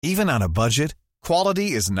Even on a budget,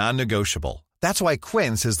 quality is non-negotiable. That's why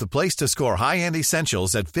Quince is the place to score high-end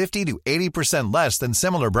essentials at 50 to 80% less than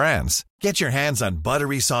similar brands. Get your hands on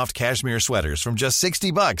buttery soft cashmere sweaters from just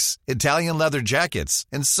 $60, Italian leather jackets,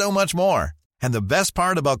 and so much more. And the best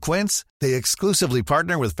part about Quince, they exclusively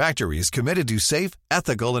partner with factories committed to safe,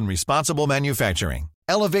 ethical, and responsible manufacturing.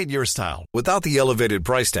 Elevate your style without the elevated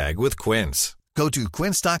price tag with Quince. Go to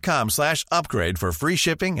quince.com/upgrade for free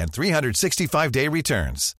shipping and 365-day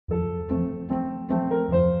returns.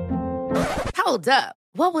 Hold up.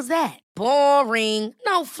 What was that? Boring.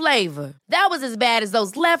 No flavor. That was as bad as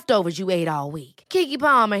those leftovers you ate all week. Keke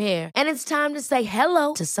Palmer here, and it's time to say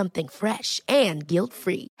hello to something fresh and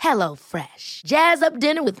guilt-free. Hello Fresh. Jazz up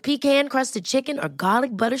dinner with pecan-crusted chicken or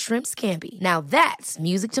garlic butter shrimp scampi. Now that's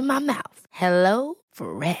music to my mouth. Hello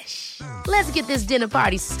Fresh. Let's get this dinner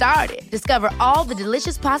party started. Discover all the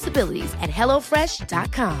delicious possibilities at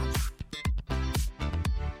hellofresh.com.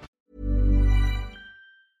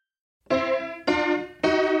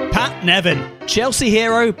 Pat Nevin, Chelsea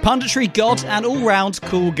hero, punditry god and all-round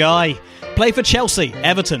cool guy. Played for Chelsea,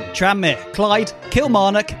 Everton, Tranmere, Clyde,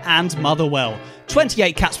 Kilmarnock and Motherwell.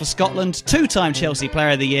 28 caps for Scotland, two-time Chelsea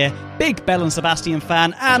Player of the Year, big Bell and Sebastian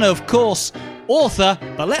fan, and of course, author.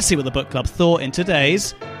 But let's see what the book club thought in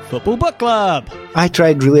today's Football Book Club. I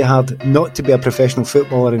tried really hard not to be a professional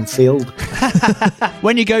footballer and failed.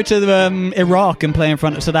 When you go to Iraq and play in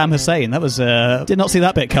front of Saddam Hussein, that was did not see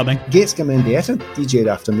that bit coming. Gates Mendieta DJ'd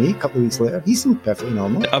after me a couple of weeks later. He seemed perfectly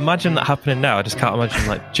normal. Imagine that happening now. I just can't imagine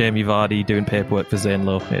like Jamie Vardy doing paperwork for Zane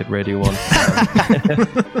Lowe at Radio 1.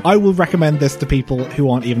 I will recommend this to people who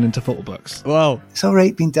aren't even into football books. Whoa. It's all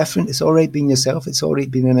right being different. It's all right being yourself. It's all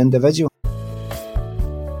right being an individual.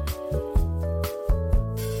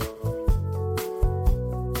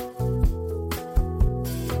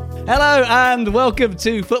 Hello and welcome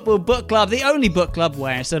to Football Book Club, the only book club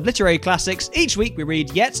where instead of literary classics, each week we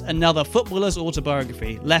read yet another footballer's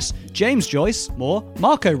autobiography. Less James Joyce, more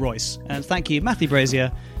Marco Royce. And thank you, Matthew Brazier,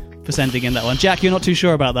 for sending in that one. Jack, you're not too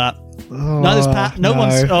sure about that. Neither's Pat. No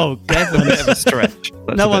one's. Oh, everyone's. That's a bit of a stretch.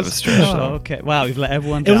 No one's. Oh, okay. Wow, you've let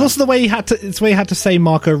everyone down. It was also the way he had to. It's the way he had to say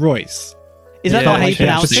Marco Royce. Is that not how you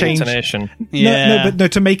pronounce it? Intonation. Yeah. No,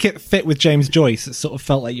 to make it fit with James Joyce, it sort of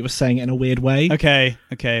felt like you were saying it in a weird way. Okay.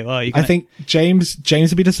 Well, I think James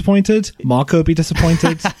would be disappointed. Marco would be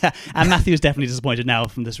disappointed. And Matthew's definitely disappointed now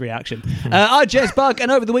from this reaction. I'm Jez Bug,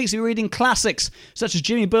 and over the weeks we're reading classics such as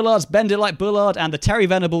Jimmy Bullard's Bend It Like Bullard and the Terry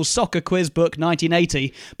Venables Soccer Quiz Book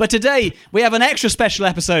 1980. But today we have an extra special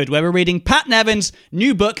episode where we're reading Pat Nevin's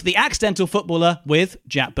new book, The Accidental Footballer, with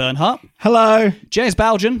Jack Bernhardt. Hello. Jez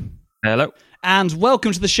Baljan. Hello. And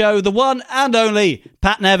welcome to the show, the one and only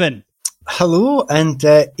Pat Nevin. Hello, and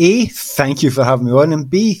A, thank you for having me on, and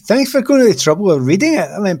B, thanks for going to the trouble of reading it.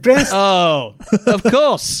 I'm impressed. Oh, of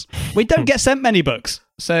course. We don't get sent many books.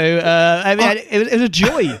 So, it was a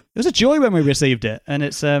joy. It was a joy when we received it. And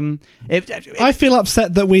it's... I feel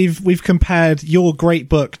upset that we've compared your great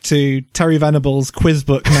book to Terry Venables' Quiz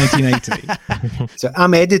Book 1980. So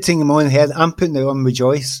I'm editing them on here. I'm putting it on with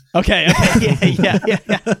Joyce. Okay. Yeah.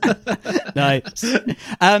 Nice.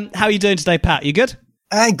 How are you doing today, Pat? You good?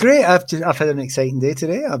 Great. I've had an exciting day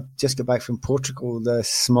today. I've just got back from Portugal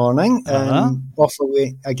this morning. Off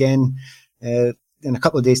away again in a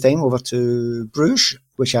couple of days' time over to Bruges,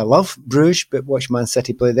 which I love, Bruges, but watch Man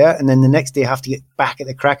City play there. And then the next day I have to get back at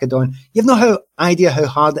the crack of dawn. You have no idea how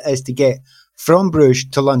hard it is to get from Bruges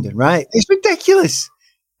to London, right? It's ridiculous.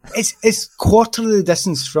 It's quarter of the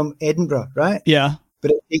distance from Edinburgh, right? Yeah.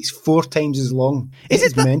 But it takes 4 times as long.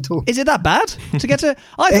 It's mental. Is it that bad to get to?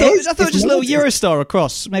 I thought it was just a little Eurostar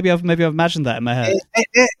across. Maybe I've imagined that in my head.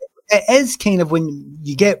 It is kind of when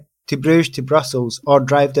you get to Bruges to Brussels or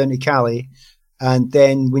drive down to Calais, and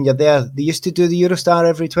then when you're there, they used to do the Eurostar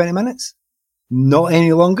every 20 minutes. Not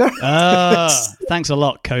any longer. Thanks a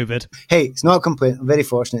lot, COVID. Hey, it's not a complaint. I'm very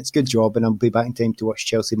fortunate. It's a good job, and I'll be back in time to watch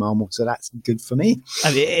Chelsea Malmo, so that's good for me.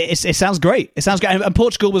 I mean, it sounds great. It sounds great. And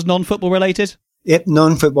Portugal was non-football related? Yep,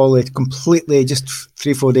 non-football, completely, just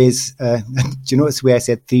 3-4 days. Do you notice the way I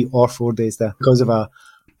said 3 or 4 days there? Because of a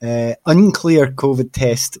unclear COVID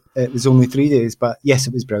test, it was only 3 days, but yes,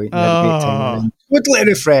 it was brilliant. We had a great time. Totally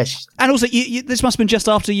refreshed. And also, this must have been just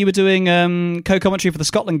after you were doing co-commentary for the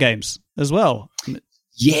Scotland games as well.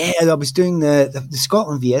 Yeah, I was doing the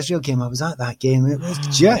Scotland v Israel game. I was at that game. It was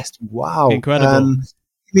just wow, incredible.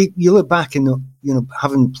 You look back and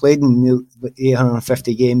having played in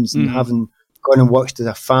 850 games and having gone and watched as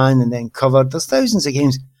a fan and then covered. There's thousands of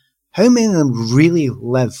games. How many of them really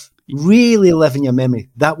live in your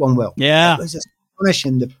memory? That one will. Yeah. It was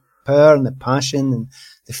astonishing, the power and the passion and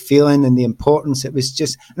the feeling and the importance. It was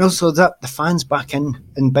just, and also that the fans back in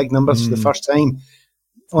big numbers for the first time.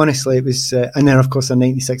 Honestly, it was, and then of course a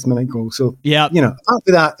 96-minute goal. So yeah,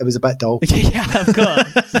 after that it was a bit dull. Yeah, of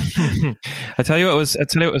course. I tell you what was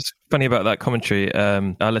funny about that commentary.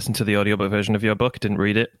 I listened to the audiobook version of your book, didn't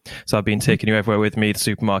read it, so I've been taking you everywhere with me: the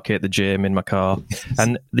supermarket, the gym, in my car.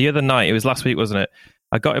 And the other night, it was last week, wasn't it?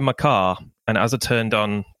 I got in my car, and as I turned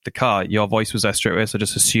on the car, your voice was there straight away, so I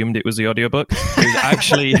just assumed it was the audiobook.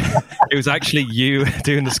 It was actually you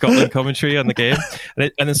doing the Scotland commentary on the game.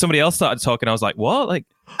 And then somebody else started talking. I was like, what? Like,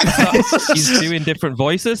 he's doing different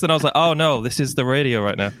voices? And I was like, oh no, this is the radio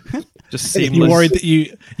right now. Just seamless. You're worried that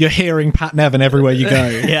you're hearing Pat Nevin everywhere you go.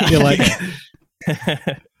 Yeah. You're like...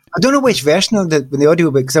 I don't know which version of the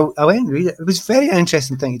audiobook, because I went and read it. It was a very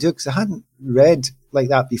interesting thing to do, because I hadn't read like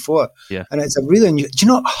that before. Yeah. And it's a really new. Do you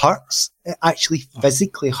know what hurts? It actually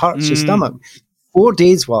physically hurts your stomach. 4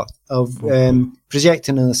 days worth of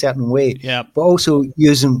projecting in a certain way, but also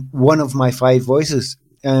using one of my 5 voices,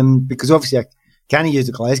 because obviously I can't use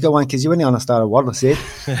the Glasgow one because you wouldn't understand a word I said.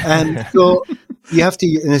 So you have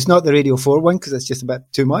to, and it's not the Radio 4 one because it's just a bit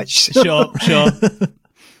too much. Sure.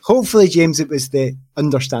 Hopefully, James, it was the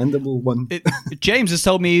understandable one. James has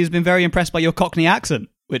told me he's been very impressed by your Cockney accent,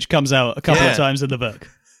 which comes out a couple of times in the book.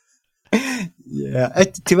 Yeah,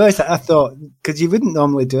 to be honest, I thought, because you wouldn't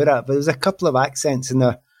normally do that, but there was a couple of accents in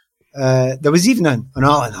there. There was even an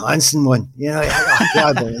Alan Hansen one. There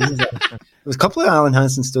was a couple of Alan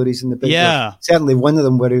Hansen stories in the book. Yeah. Certainly one of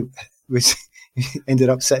them where he was... ended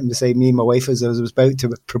up sitting beside me and my wife as I was about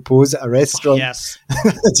to propose at a restaurant. Yes.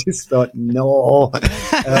 I just thought, no.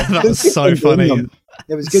 That was so funny.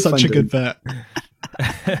 It was good. Such a good bit.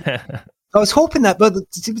 I was hoping that, but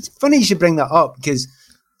it's funny you should bring that up, because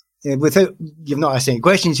without, you've not asked any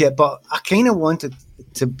questions yet, but I kind of wanted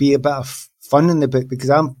to be a bit of fun in the book, because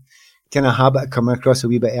I'm kind of habit of coming across a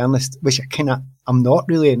wee bit earnest, which I'm not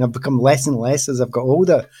really, and I've become less and less as I've got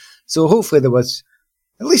older. So hopefully there was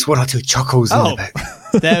at least 1 or 2 chuckles in the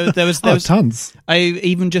book. There was tons. I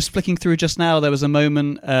even just flicking through just now, there was a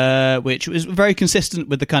moment which was very consistent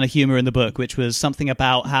with the kind of humour in the book, which was something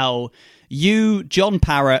about how you, John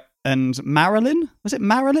Parrott, and Marilyn, was it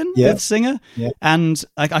Marilyn, the singer? Yeah. And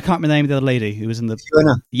I can't remember the name of the other lady who was in the...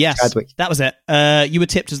 Fiona. Yes, Chadwick. That was it. You were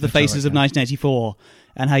tipped as the faces of 1984.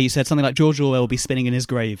 And how you said something like George Orwell will be spinning in his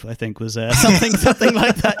grave, I think was something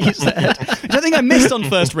like that you said, which I think I missed on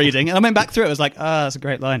first reading. And I went back through it, I was like, that's a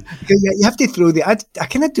great line. Yeah, you have to throw I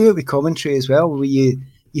kind of do it with commentary as well, where you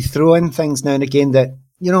throw in things now and again that,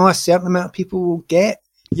 a certain amount of people will get.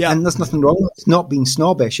 Yeah. And there's nothing wrong with it. It's not being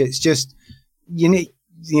snobbish. It's just,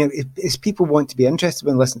 if people want to be interested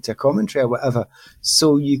when listening to a commentary or whatever,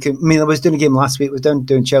 so you can, I was doing a game last week, I was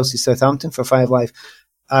doing Chelsea Southampton for 5 Live.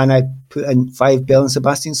 And I put in 5 Belle and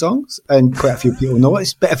Sebastian songs, and quite a few people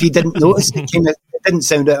noticed. But if you didn't notice, it didn't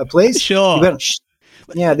sound out of place. Sure.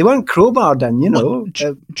 They weren't crowbarred in, Well,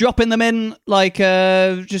 dropping them in, like,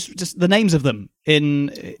 just the names of them in...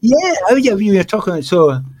 Yeah, we were talking...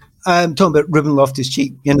 So, I'm talking about Ruben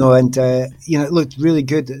Loftus-Cheek, and, it looked really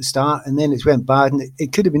good at the start, and then it went bad, and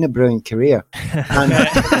it could have been a brilliant career. And,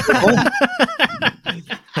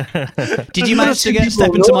 did you manage to get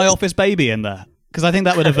Step Into My Office Baby in there? Because I think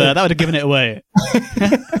that would have given it away.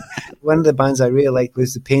 One of the bands I really liked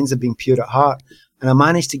was The Pains of Being Pure at Heart, and I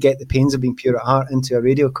managed to get The Pains of Being Pure at Heart into a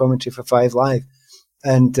radio commentary for 5 Live,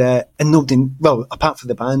 and nobody, well, apart from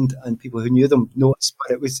the band and people who knew them, noticed,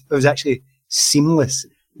 but it was actually seamless.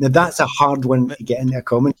 Now that's a hard one to get into a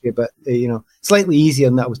commentary, but slightly easier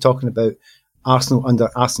than that. I was talking about Arsenal under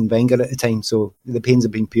Arsene Wenger at the time, so The Pains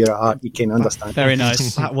of Being Pure at Heart, you can understand. Very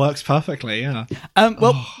nice. That works perfectly, yeah.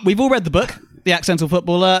 We've all read the book, The Accidental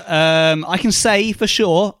Footballer. I can say for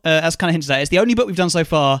sure, as kind of hinted at, it's the only book we've done so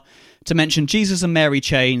far to mention Jesus and Mary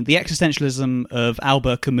Chain, the existentialism of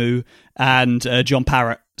Albert Camus, and John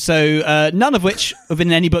Parrott. So none of which have been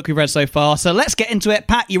in any book we've read so far. So let's get into it.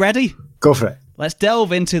 Pat, you ready? Go for it. Let's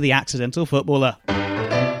delve into The Accidental Footballer.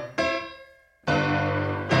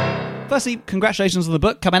 Firstly, congratulations on the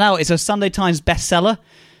book coming out. It's a Sunday Times bestseller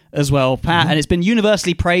as well, Pat, and it's been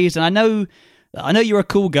universally praised. And I know you're a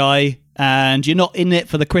cool guy, and you're not in it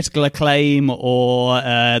for the critical acclaim or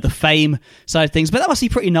the fame side of things, but that must be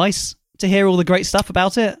pretty nice to hear all the great stuff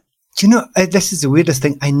about it. Do you know, this is the weirdest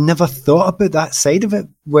thing. I never thought about that side of it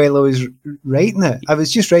while I was writing it. I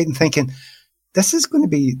was just writing thinking, this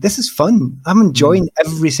is fun. I'm enjoying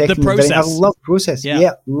every second the process. Of it. I love the process.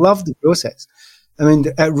 Yeah, love the process. I mean,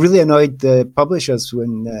 it really annoyed the publishers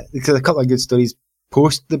when, because a couple of good stories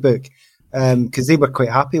post the book, because they were quite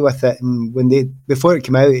happy with it. And before it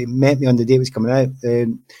came out, he met me on the day it was coming out.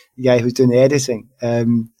 The guy who was doing the editing,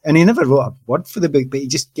 and he never wrote a word for the book, but he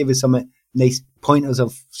just gave us some nice pointers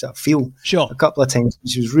of sort of feel a couple of times,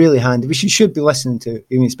 which was really handy, which you should be listening to, I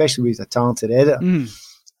mean, especially when he's a talented editor.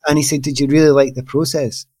 And he said, "Did you really like the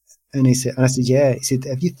process?" And I said, "Yeah." He said,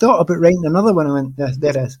 "Have you thought about writing another one?" I went,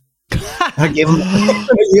 "There is." I gave him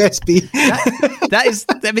a USB. That is,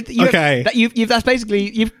 I mean, okay. That's basically,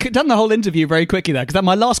 you've done the whole interview very quickly there, because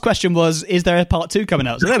my last question was, is there a part 2 coming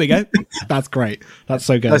out? So there we go. That's great. That's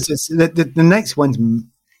so good. The next one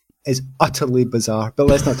is utterly bizarre, but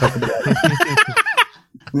let's not talk about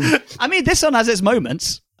it. I mean, this one has its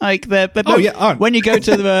moments. Like when you go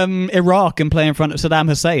to Iraq and play in front of Saddam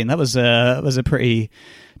Hussein, that was a pretty.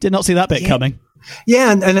 Did not see that bit coming.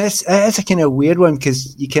 Yeah, and it's a kind of weird one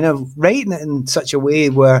because you kind of writing it in such a way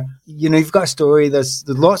where, you know, you've got a story, there's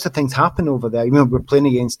lots of things happen over there. You know, we're playing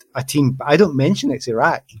against a team, but I don't mention it's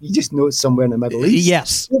Iraq. You just know it's somewhere in the Middle East.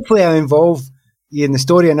 Yes. Hopefully I involve you in the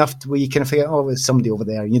story enough to where you kind of figure, oh, there's somebody over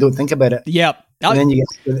there, and you don't think about it. Yep. And then you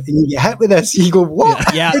get hit with this, you go,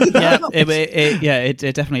 what? Yeah. It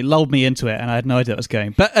definitely lulled me into it, and I had no idea it was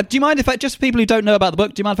going. But do you mind if just for people who don't know about the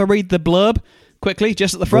book, do you mind if I read the blurb quickly,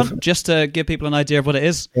 just at the front, just to give people an idea of what it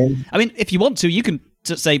is? I mean, if you want to, you can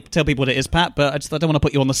tell people what it is, Pat, but I don't want to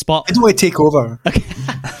put you on the spot. I don't want to take over. Okay.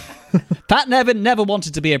 Pat Nevin never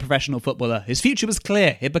wanted to be a professional footballer. His future was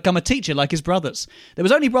clear. He'd become a teacher like his brothers. There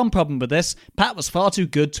was only one problem with this. Pat was far too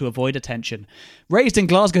good to avoid attention. Raised in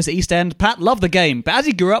Glasgow's East End, Pat loved the game, but as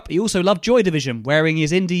he grew up, he also loved Joy Division, wearing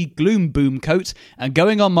his indie gloom boom coat and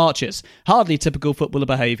going on marches. Hardly typical footballer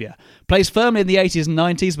behaviour. Placed firmly in the 80s and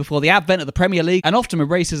 90s before the advent of the Premier League, and often with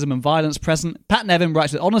racism and violence present, Pat Nevin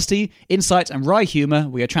writes with honesty, insight and wry humour.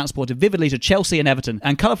 We are transported vividly to Chelsea and Everton,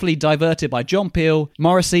 and colourfully diverted by John Peel,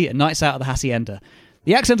 Morrissey and Nights Out at the Hacienda.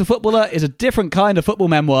 The Accidental Footballer is a different kind of football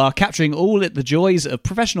memoir, capturing all the joys of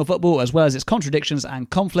professional football as well as its contradictions and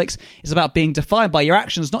conflicts. It's about being defined by your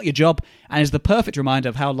actions, not your job, and is the perfect reminder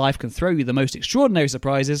of how life can throw you the most extraordinary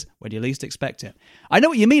surprises when you least expect it. I know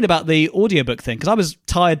what you mean about the audiobook thing, because I was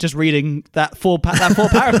tired just reading that four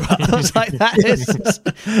paragraph. I was like, that is...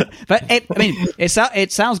 But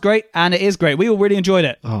it sounds great, and it is great. We all really enjoyed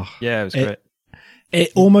it. Oh, yeah, it was great.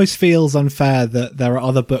 It almost feels unfair that there are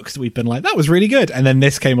other books that we've been like, that was really good. And then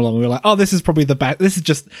this came along and we were like, oh, this is probably the best. This is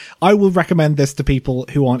just, I will recommend this to people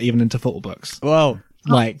who aren't even into football books. Well,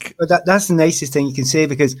 but that's the nicest thing you can say,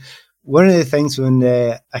 because one of the things when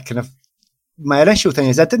my initial thing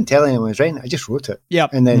is I didn't tell anyone I was writing it. I just wrote it. Yeah.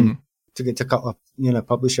 And then took it to a couple of,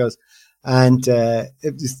 publishers. And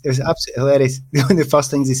it was absolutely hilarious. One of the first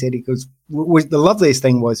things he said, he goes, the loveliest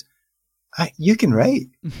thing was, you can write.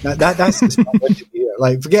 That's just what I wanted to hear.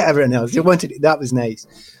 Like, forget everything else. That was nice.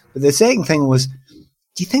 But the second thing was,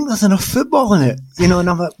 do you think there's enough football in it? And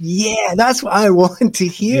I'm like, yeah, that's what I want to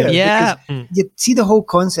hear. Yeah. You see the whole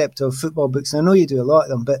concept of football books, and I know you do a lot of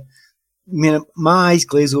them, but I mean, my eyes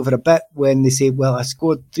glaze over a bit when they say, well, I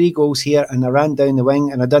scored 3 goals here and I ran down the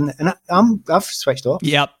wing and I done it. And I've switched off.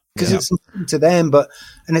 Yep. Because it's important to them,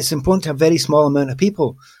 and it's important to a very small amount of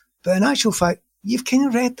people. But in actual fact, you've kind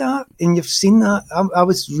of read that and you've seen that. I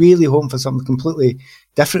was really hoping for something completely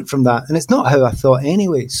different from that. And it's not how I thought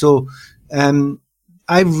anyway. So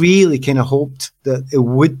I really kind of hoped that it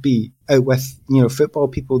would be out with, football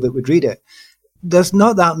people that would read it. There's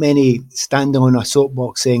not that many standing on a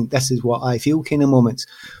soapbox saying, this is what I feel kind of moments.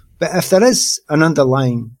 But if there is an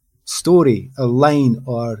underlying story, a line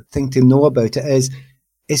or thing to know about it is,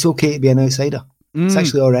 it's okay to be an outsider. It's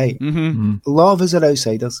actually all right. Mm-hmm. A lot of us are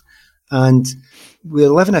outsiders. And we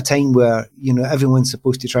live in a time where, everyone's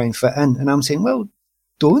supposed to try and fit in. And I'm saying, well,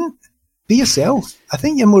 don't. Be yourself. I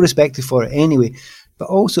think you're more respected for it anyway. But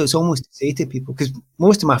also it's almost to say to people, because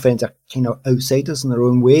most of my friends are kind of outsiders in their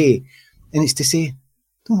own way. And it's to say,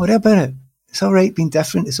 don't worry about it. It's all right being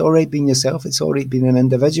different. It's all right being yourself. It's all right being an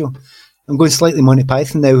individual. I'm going slightly Monty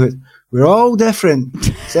Python now. We're all different,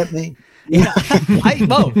 except me. Yeah,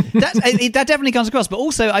 that definitely comes across. But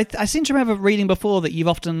also, I seem to remember reading before that you've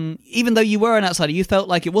often, even though you were an outsider, you felt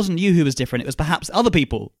like it wasn't you who was different. It was perhaps other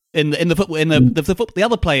people in the football, the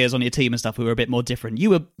other players on your team and stuff who were a bit more different.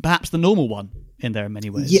 You were perhaps the normal one in there in many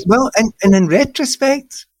ways. Yeah, well, and in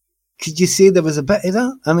retrospect, could you say there was a bit of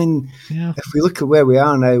that? I mean, if we look at where we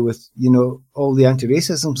are now with all the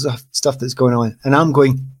anti-racism stuff that's going on, and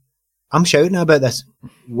I'm shouting about this.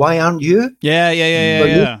 Why aren't you?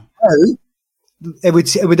 Yeah. It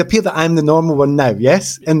would appear that I'm the normal one now,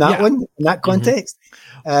 yes, in that context.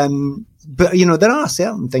 But there are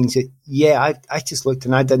certain things that I just looked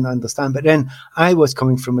and I didn't understand. But then I was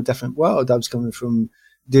coming from a different world. I was coming from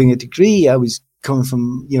doing a degree. I was coming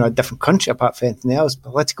from, a different country apart from anything else,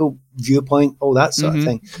 political viewpoint, all that sort of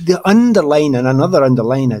thing. The underline and another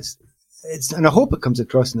underline is, and I hope it comes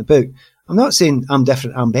across in the book, I'm not saying I'm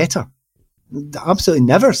different, I'm better. Absolutely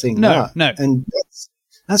never saying that. No. And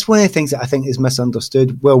that's one of the things that I think is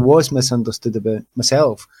misunderstood, was misunderstood about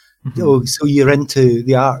myself. So you're into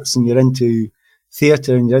the arts and you're into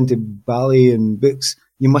theatre and you're into ballet and books,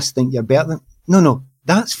 you must think you're better than... No,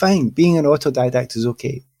 that's fine. Being an autodidact is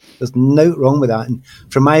okay. There's no wrong with that. And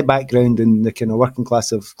from my background in the kind of working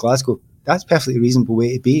class of Glasgow, that's a perfectly reasonable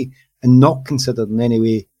way to be and not considered in any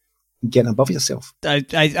way getting above yourself. I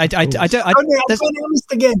don't. I'm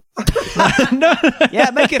honest again. No. Yeah,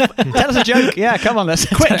 make it. Tell us a joke. Yeah, come on, let's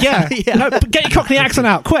quick. Yeah. No, get your Cockney accent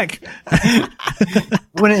out, quick.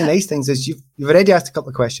 One of the nice things is you've already asked a couple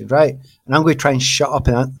of questions, right? And I'm going to try and shut up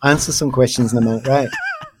and answer some questions in a minute, right?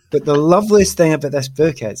 But the loveliest thing about this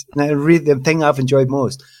book is, and I read the thing I've enjoyed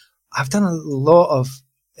most, I've done a lot of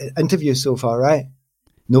interviews so far, right?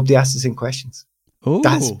 Nobody asks the same questions. Ooh.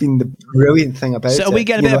 That's been the brilliant thing about it. So are we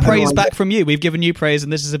getting a bit of praise back from you? We've given you praise,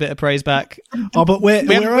 and this is a bit of praise back. Oh, but we're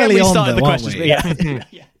early on, though, aren't we?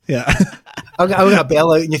 Yeah. I'll get a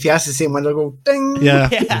bell out, and if you ask the same one, they'll go ding. Yeah.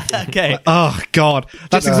 Okay. Oh God,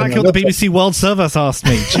 that's exactly what the BBC World Service asked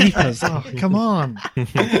me. Jeepers! Oh, come on.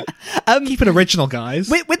 Keep it original, guys.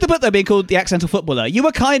 With the book though being called The Accidental Footballer, you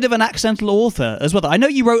were kind of an accidental author as well. I know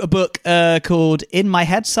you wrote a book called In My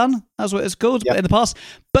Head, Son. That's what it's called in the past.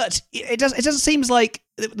 But it doesn't seem like,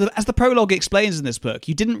 as the prologue explains in this book,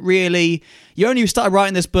 you only started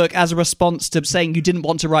writing this book as a response to saying you didn't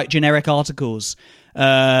want to write generic articles. You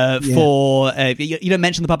don't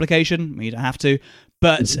mention the publication. You don't have to,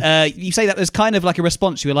 but you say that as kind of like a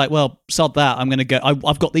response. You're like, well, sod that. I'm going to go.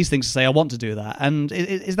 I've got these things to say. I want to do that. And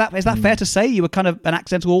is that fair to say? You were kind of an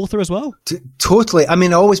accidental author as well. Totally. I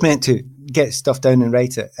mean, I always meant to get stuff down and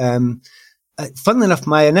write it. Funnily enough,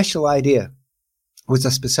 my initial idea was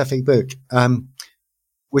a specific book,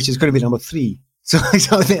 which is going to be number 3. So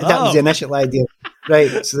that was the initial idea,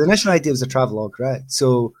 right? So the initial idea was a travelogue, right?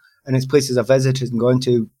 So. And it's places I visited and gone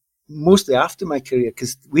to mostly after my career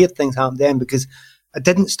because weird things happened then because I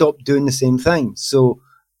didn't stop doing the same thing. So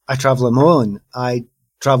I travel on my own. I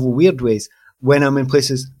travel weird ways. When I'm in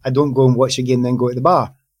places, I don't go and watch a game then go to the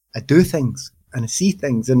bar. I do things and I see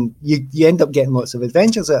things and you end up getting lots of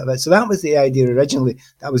adventures out of it. So that was the idea originally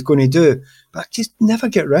that I was going to do. But I just never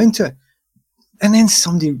get around to it. And then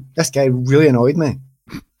this guy really annoyed me.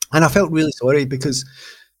 And I felt really sorry because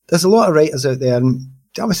there's a lot of writers out there and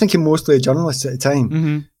I was thinking mostly of journalists at the time.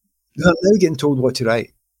 Mm-hmm. They're now getting told what to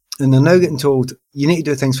write. And they're now getting told, you need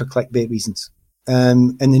to do things for clickbait reasons.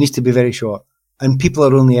 And they need to be very short. And people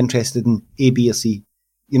are only interested in A, B, or C.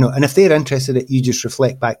 And if they're interested in it, you just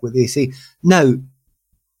reflect back what they say. Now,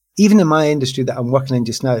 even in my industry that I'm working in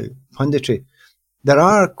just now, punditry, there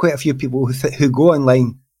are quite a few people who go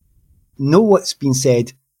online, know what's been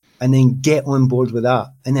said, and then get on board with that.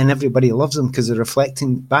 And then everybody loves them because they're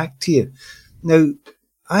reflecting back to you. Now,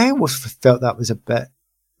 I always felt that was a bit,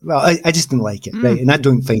 I just didn't like it, right? And I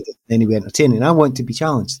don't find it anyway entertaining. I want to be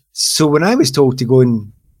challenged. So when I was told to go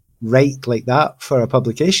and write like that for a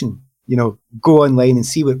publication, go online and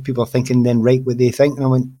see what people are thinking, then write what they think. And I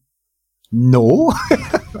went, no.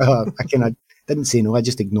 I didn't say no, I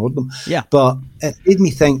just ignored them. Yeah. But it made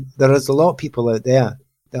me think there is a lot of people out there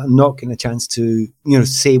that are not getting a chance to,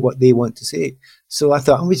 say what they want to say. So I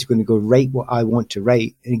thought, I'm just going to go write what I want to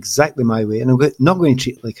write in exactly my way. And I'm not going to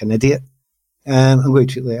treat it like an idiot. I'm going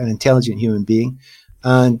to treat it like an intelligent human being.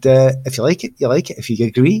 And if you like it, you like it. If you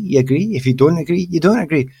agree, you agree. If you don't agree, you don't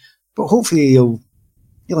agree. But hopefully you'll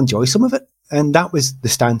enjoy some of it. And that was the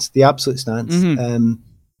stance, the absolute stance. Mm-hmm.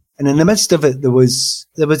 And in the midst of it, there was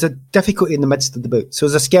a difficulty in the midst of the book. So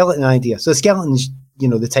there's a skeleton idea. So the skeleton's,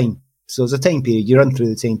 the time. So there's a time period. You run through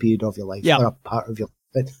the time period of your life or a part of your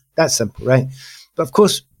life. That's simple, right? But of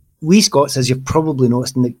course, we Scots, as you've probably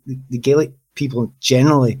noticed, and the Gaelic people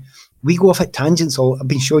generally, we go off at tangents. I've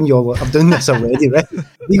been showing you all. I've done this already, right?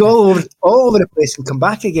 We go all over the place and come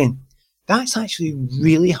back again. That's actually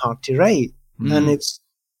really hard to write, and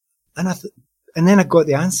then I got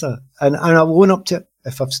the answer, and I'll own up to it.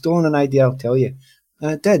 If I've stolen an idea, I'll tell you,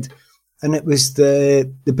 and I did. And it was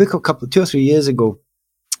the book 2 or 3 years ago,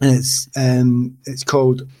 and it's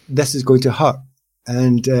called "This Is Going to Hurt,"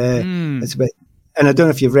 and it's about. And I don't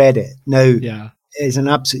know if you've read it. Now, It's an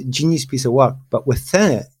absolute genius piece of work. But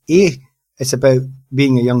within it, it's about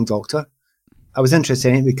being a young doctor. I was interested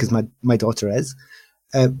in it because my daughter is.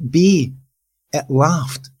 B, it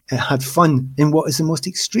laughed. It had fun in what is the most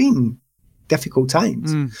extreme, difficult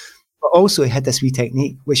times. But also it had this wee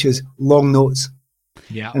technique, which was long notes.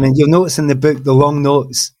 Yeah. And then you'll notice in the book, the long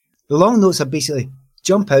notes, The long notes are basically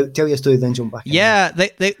jump out, tell your story, then jump back in. Yeah,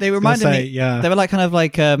 they reminded me. Yeah. They were like kind of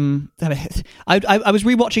like. I was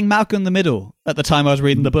rewatching Malcolm in the Middle at the time I was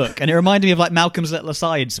reading the book, and it reminded me of like Malcolm's little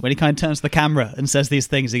asides when he kind of turns to the camera and says these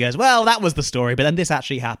things. He goes, "Well, that was the story, but then this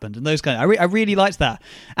actually happened," and those kind. I really liked that.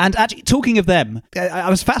 And actually, talking of them, I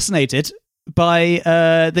was fascinated by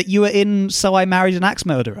that you were in So I Married an Axe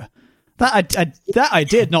Murderer. That I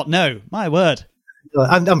did not know. My word.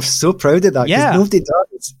 I'm so proud of that. Yeah, nobody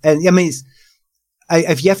does. And I mean,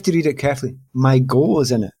 if you have to read it carefully, my goal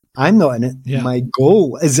is in it. I'm not in it. Yeah. My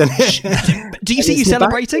goal is in it. Do you see you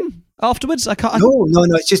celebrating afterwards? I can't. No.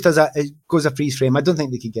 It's just it goes a freeze frame. I don't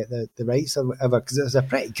think they could get the rights or whatever because it's a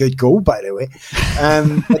pretty good goal, by the way.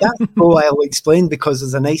 But that goal I'll explain because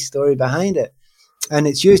there's a nice story behind it, and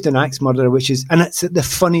it's used in Axe Murderer, and it's at the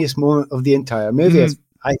funniest moment of the entire movie,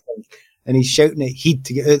 I think. And he's shouting at Heed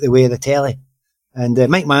to get out of the way of the telly. And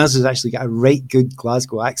Mike Myers has actually got a right good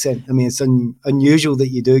Glasgow accent. I mean, it's unusual that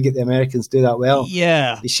you do get the Americans do that well.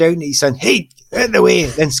 Yeah. He's shouting at his son, "Hey, out of the way."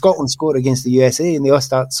 Then Scotland scored against the USA and they all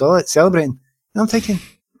start celebrating. And I'm thinking,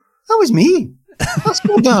 that was me. I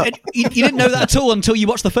scored that. You didn't know that at all until you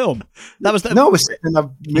watched the film. That was No, I was sitting in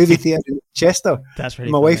a movie theatre in Chester. That's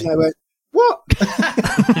really My funny. wife and I went, "What?"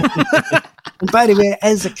 And by the way, it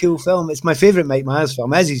is a cool film. It's my favourite Mike Myers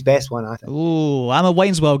film. It's his best one, I think. Ooh, I'm a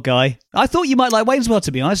Wayne's World guy. I thought you might like Wayne's World,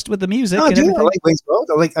 to be honest, with the music. No, I and do. everything. I like Wayne's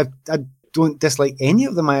World. I don't dislike any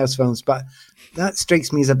of the Myers films, but that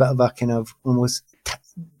strikes me as a bit of a kind of almost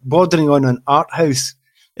bordering on an art house.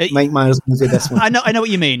 Mike Myers movie, this one. I know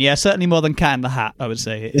what you mean. Yeah, certainly more than Cat in the Hat, I would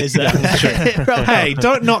say. It is, Hey,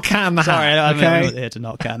 don't knock Cat in the Hat. Sorry, I'm okay? not here to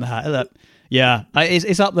knock Cat in the Hat. Look, yeah,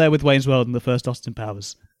 it's up there with Wayne's World and the first Austin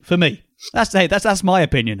Powers for me. That's my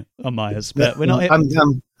opinion on Myers, but we're not.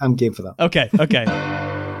 I'm game for that. Okay.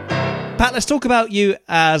 Pat, let's talk about you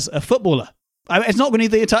as a footballer. It's not going to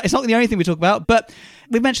be the only thing we talk about, but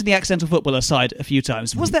we've mentioned the accidental footballer side a few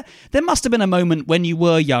times. Was there must have been a moment when you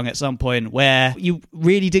were young at some point where you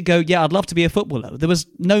really did go, yeah, I'd love to be a footballer. There was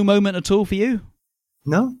no moment at all for you?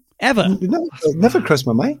 No. Ever? No, it never crossed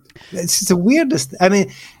my mind. It's the weirdest. I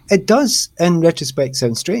mean, it does, in retrospect,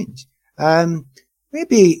 sound strange.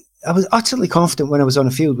 Maybe I was utterly confident when I was on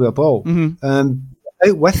a field with a ball. Mm-hmm.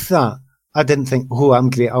 Out with that, I didn't think, "Oh,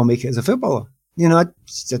 I'm great, I'll make it as a footballer." You know, I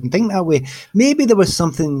just didn't think that way. Maybe there was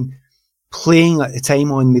something playing at the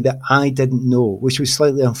time on me that I didn't know, which was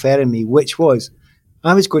slightly unfair in me, which was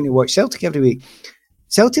I was going to watch Celtic every week.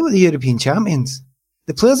 Celtic were the European champions.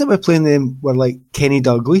 The players that were playing them were like Kenny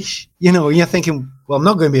Dalglish. You know, and you're thinking, well, I'm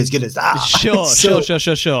not going to be as good as that. Sure.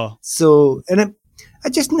 So, and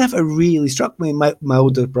it just never really struck me. My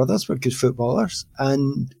older brothers were good footballers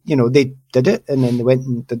and, you know, they did it and then they went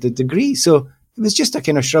and did the degree. So it was just a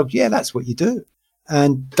kind of shrug. Yeah, that's what you do.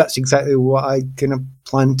 And that's exactly what I kind of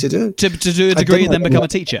planned to do. To do a degree and then become a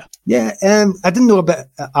teacher? Yeah, I didn't know about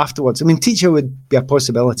it afterwards. I mean, teacher would be a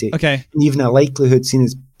possibility. Okay. And even a likelihood, seeing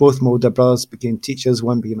as both my older brothers became teachers,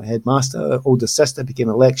 one became a headmaster, older sister became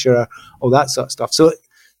a lecturer, all that sort of stuff. So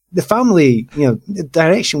the family, you know, the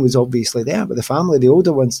direction was obviously there, but the family, the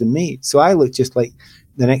older ones than me. So I looked just like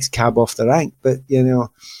the next cab off the rank. But, you know,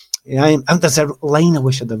 and there's a line I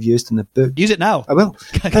wish I'd have used in the book. Use it now. I will.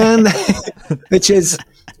 Which is,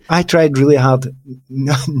 I tried really hard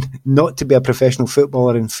not to be a professional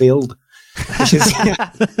footballer and failed. Which is,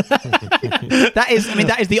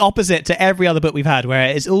 that is the opposite to every other book we've had, where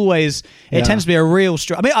it's always it tends to be a real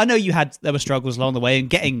struggle. I mean, I know there were struggles along the way in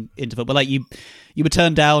getting into football. Like you were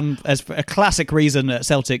turned down as a classic reason at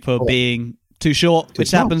Celtic for being too short,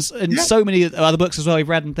 which happens in so many other books as well we've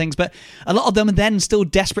read and things. But a lot of them are then still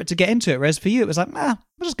desperate to get into it. Whereas for you, it was like, I'll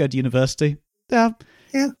just go to university. Yeah.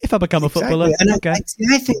 If I become a footballer, and okay.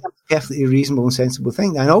 I think that's a perfectly reasonable and sensible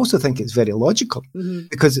thing. And I also think it's very logical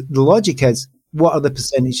because the logic is, what are the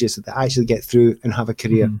percentages that actually get through and have a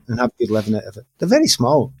career and have good living out of it? They're very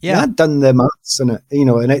small. Yeah. I'd done the maths on it, you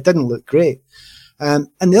know, and it didn't look great. And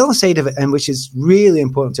the other side of it, and which is really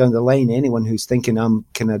important to underline, anyone who's thinking I'm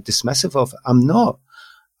kind of dismissive of it, I'm not.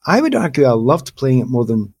 I would argue I loved playing it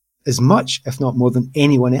as much, if not more than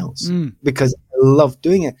anyone else, because I loved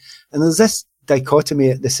doing it. And there's this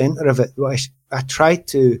dichotomy at the centre of it, which I tried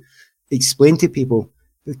to explain to people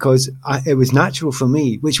because it was natural for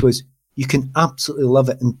me, which was you can absolutely love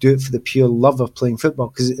it and do it for the pure love of playing football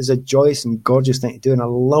because it is a joyous and gorgeous thing to do and I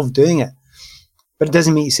love doing it. But it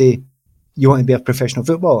doesn't mean you say you want to be a professional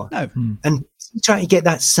footballer. No. And trying to get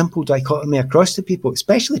that simple dichotomy across to people,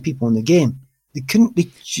 especially people in the game, they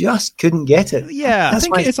just couldn't get it. Yeah. I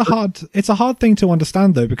think it's a hard thing to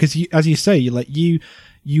understand though, because as you say,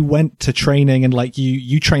 you went to training and like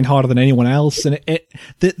you trained harder than anyone else. And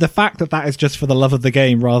the fact that is just for the love of the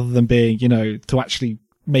game rather than being, you know, to actually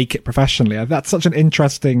make it professionally. That's such an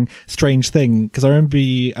interesting, strange thing. Cause I remember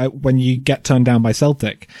when you get turned down by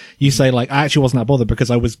Celtic, you say like, I actually wasn't that bothered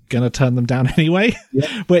because I was going to turn them down anyway,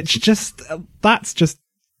 which that's just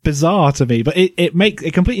bizarre to me, but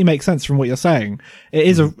it completely makes sense from what you're saying. It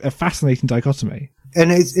is a fascinating dichotomy.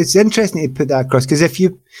 And it's interesting to put that across, because if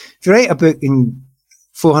you write a book and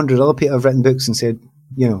 400 other people have written books and said,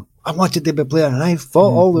 you know, I wanted to be a player and I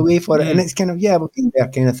fought all the way for it, and it's kind of, we'll be there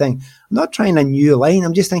kind of thing. I'm not trying a new line.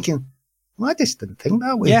 I'm just thinking, well, I just didn't think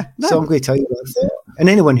that way. So I'm going to tell you what I thought. And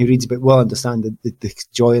anyone who reads a book will understand the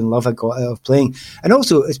joy and love I got out of playing. And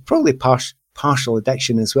also, it's probably partial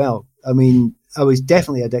addiction as well. I mean, I was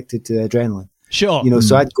definitely addicted to adrenaline. Sure. You know,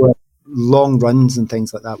 so I'd go on long runs and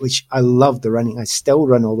things like that, which I love the running. I still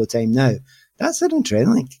run all the time now. That's an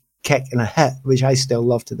adrenaline kick and a hit, which I still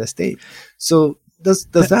love to this day. So there's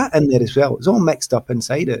that in there as well. It's all mixed up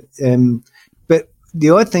inside it. But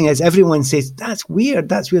the odd thing is everyone says, that's weird.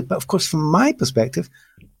 But of course, from my perspective,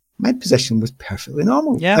 my position was perfectly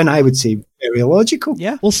normal. Yeah. And I would say very logical.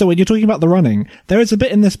 Yeah. Also, when you're talking about the running, there is a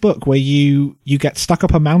bit in this book where you get stuck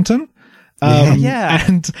up a mountain.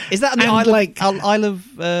 And is that on the Isle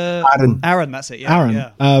of Arran? That's it. Yeah, Arran.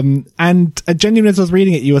 Yeah. And genuinely, as I was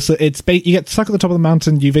reading it, you get stuck at the top of the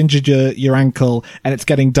mountain. You've injured your ankle, and it's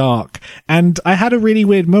getting dark. And I had a really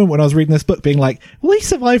weird moment when I was reading this book, being like, "Will he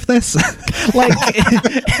survive this?" like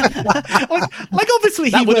obviously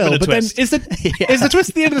he will. But then is the twist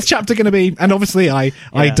at the end of this chapter going to be? And obviously, I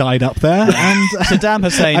died up there. And Saddam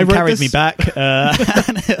Hussein carried me back.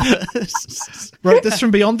 Wrote this from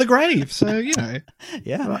beyond the grave. So, you know.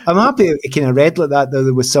 Yeah. I'm happy it kind of read like that, though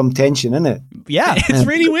there was some tension in it. Yeah. It's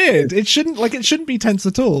really weird. It shouldn't be tense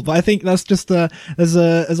at all. But I think that's just there's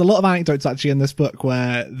a lot of anecdotes actually in this book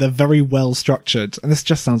where they're very well structured. And this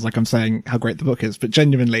just sounds like I'm saying how great the book is, but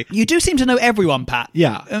genuinely. You do seem to know everyone, Pat.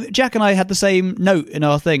 Yeah. Jack and I had the same note in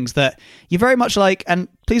our things that you're very much like, and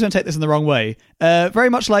please don't take this in the wrong way, very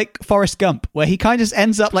much like Forrest Gump, where he kind of just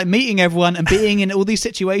ends up like meeting everyone and being in all these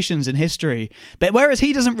situations in history. But whereas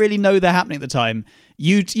he doesn't really know they're happening at the time,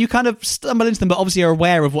 you kind of stumble into them, but obviously are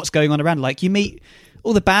aware of what's going on around. Like you meet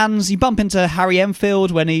all the bands, you bump into Harry Enfield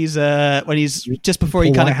when he's just before Paul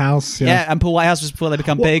he kind Whitehouse, of and Paul Whitehouse just before they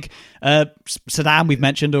become big. Saddam we've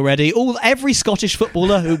mentioned already. Every Scottish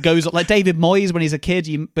footballer who goes like David Moyes when he's a kid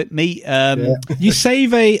you meet. You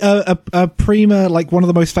save a prima, like one of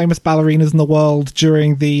the most famous ballerinas in the world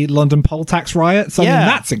during the London poll tax riots. I mean,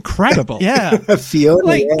 that's incredible.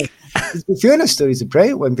 Fiona. Fiona's story is a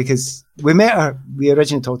brilliant one because we met her. We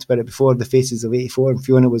originally talked about it before, the Faces of '84, and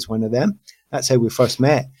Fiona was one of them. That's how we first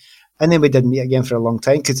met. And then we didn't meet again for a long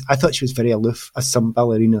time because I thought she was very aloof, as some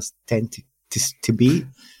ballerinas tend to be.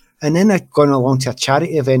 And then I'd gone along to a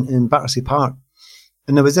charity event in Battersea Park,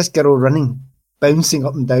 and there was this girl running, bouncing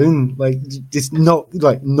up and down, like just not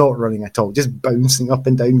running at all, just bouncing up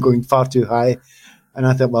and down, going far too high. And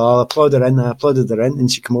I thought, well, I'll applaud her in. I applauded her in, and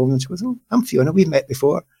she came over and she goes, "Oh, I'm Fiona. We've met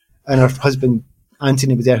before." And her husband,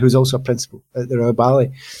 Anthony, was there, who's also a principal at the Royal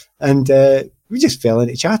Ballet. And we just fell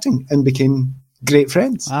into chatting and became great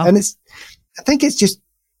friends. Wow. And I think it's just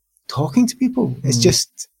talking to people. It's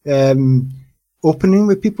just opening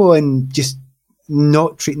with people and just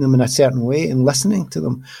not treating them in a certain way and listening to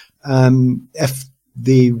them. If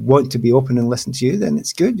they want to be open and listen to you, then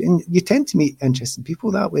it's good. And you tend to meet interesting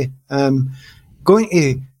people that way. Going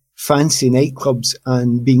to fancy nightclubs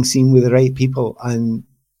and being seen with the right people and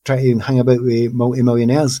try to hang about with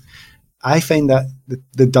multi-millionaires, I find that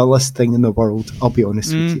the dullest thing in the world, I'll be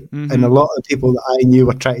honest with you. Mm-hmm. And a lot of people that I knew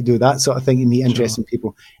were trying to do that sort of thing and meet interesting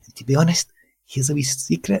people. And to be honest, here's a wee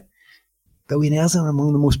secret. Billionaires are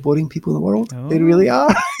among the most boring people in the world. Oh. They really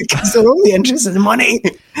are, because they're only interested in money.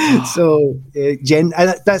 So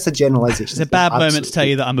that's a generalization. It's a bad moment to tell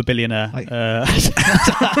you that I'm a billionaire.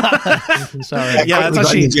 Sorry. Yeah, that's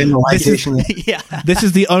actually generalization. This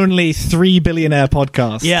is the only 3 billionaire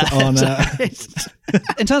podcast. Yeah.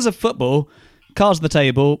 In terms of football, cards on the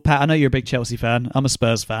table. Pat, I know you're a big Chelsea fan. I'm a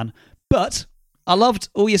Spurs fan, but I loved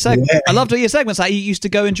all your segments. I loved all your segments. Like you used to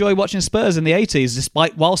go enjoy watching Spurs in the 80s,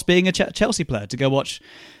 whilst being a Chelsea player, to go watch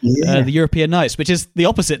the European nights, which is the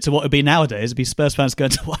opposite to what it would be nowadays. It'd be Spurs fans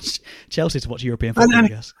going to watch Chelsea to watch European football, I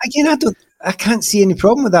guess. Again, I can't see any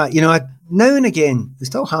problem with that. You know, now and again, it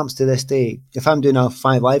still happens to this day. If I'm doing a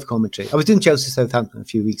 5 Live commentary, I was doing Chelsea Southampton a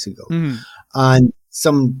few weeks ago, and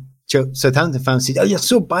some Southampton fans said, "Oh, you're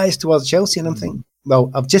so biased towards Chelsea," and I'm thinking,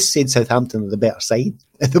 well, I've just said Southampton are the better side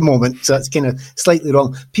at the moment, so it's kind of slightly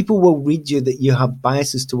wrong. People will read you that you have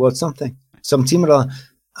biases towards something, some team or other.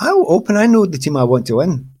 I'll open. I know the team I want to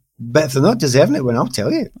win, but if they're not deserving it, I'll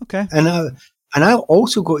tell you. Okay. And I'll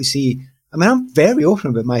also go to see. I mean, I'm very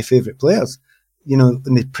open about my favourite players. In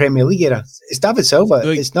the Premier League era, it's David Silva.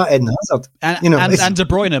 It's not Eden Hazard. And De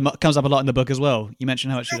Bruyne comes up a lot in the book as well. You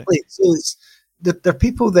mentioned how much. Exactly. So there are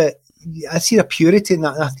people that I see a purity in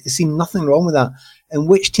that. I see nothing wrong with that. And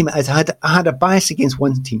which team I had a bias against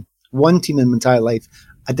one team in my entire life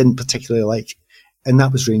I didn't particularly like, and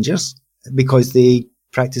that was Rangers because they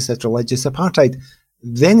practiced that religious apartheid.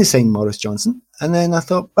 Then they signed Maurice Johnson, and then I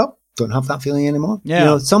thought, well, don't have that feeling anymore.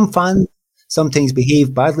 Yeah. Some fans sometimes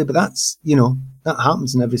behave badly, but that's that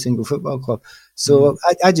happens in every single football club. So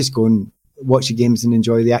I just go and watch the games and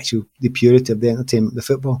enjoy the purity of the entertainment, the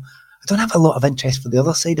football. I don't have a lot of interest for the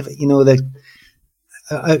other side of it.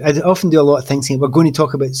 I often do a lot of things saying, we're going to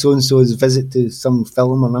talk about so-and-so's visit to some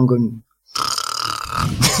film, and I'm going,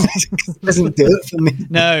 it doesn't do it for me.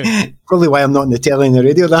 No. Probably why I'm not on the telly and the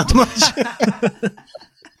radio that much.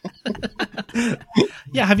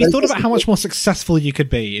 Yeah, have you thought about how much more successful you could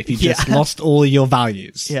be if you just lost all your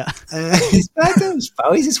values? Yeah. It's bad those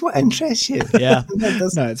values, it's what interests you. Yeah.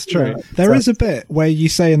 No, it's true. There is a bit where you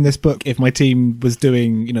say in this book, if my team was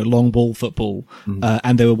doing, long ball football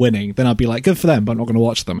and they were winning, then I'd be like, good for them, but I'm not going to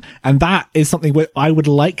watch them. And that is something where I would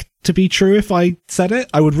like to be true if I said it.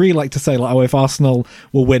 I would really like to say, if Arsenal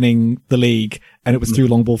were winning the league and it was through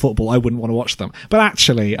long ball football, I wouldn't want to watch them. But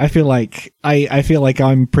actually, I feel like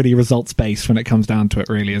I'm pretty results based when it comes down to it,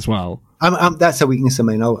 really, as well. That's a weakness of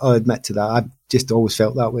mine. I'll admit to that. I've just always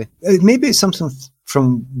felt that way. Maybe it's something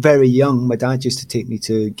from very young. My dad used to take me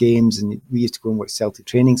to games, and we used to go and watch Celtic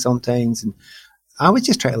training sometimes. And I would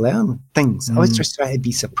just try to learn things. I would just try to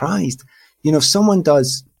be surprised. If someone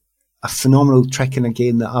does a phenomenal trick in a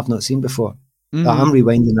game that I've not seen before, I'm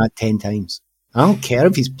rewinding that 10 times. I don't care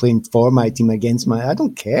if he's playing for my team against I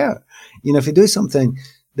don't care. If you do something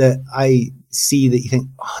that I see that you think,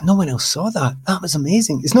 oh, no one else saw that. That was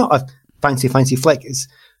amazing. It's not a fancy flick. It's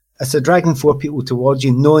a dragging 4 people towards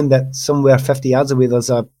you, knowing that somewhere 50 yards away there's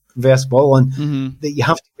a reverse ball on, that you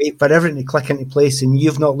have to wait for everything to click into place, and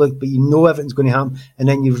you've not looked, but you know everything's going to happen, and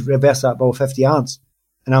then you reverse that ball 50 yards.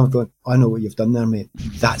 And I'm going, I know what you've done there, mate.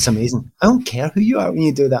 That's amazing. I don't care who you are when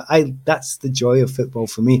you do that. That's the joy of football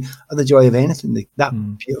for me, or the joy of anything,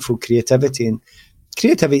 that beautiful creativity. And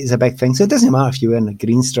creativity is a big thing. So it doesn't matter if you're wearing a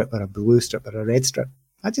green strip or a blue strip or a red strip.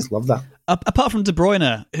 I just love that. Apart from De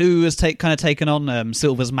Bruyne, who has kind of taken on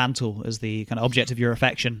Silva's mantle as the kind of object of your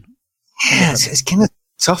affection? Yeah, it's kind of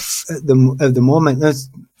tough at the moment.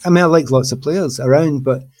 I like lots of players around,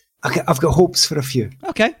 but I've got hopes for a few.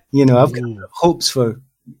 Okay. I've got hopes for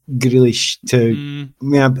Grealish too.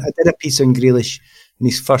 I did a piece on Grealish in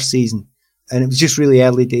his first season, and it was just really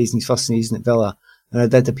early days in his first season at Villa, and I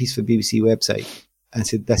did a piece for BBC website and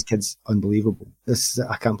said, this kid's unbelievable.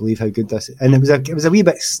 I can't believe how good this is. And it was a wee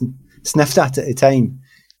bit sniffed at the time,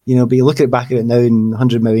 but you look back at it now and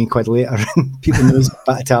 100 million quid later and people know he's got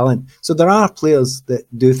a bit of talent. So there are players that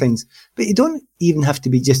do things, but you don't even have to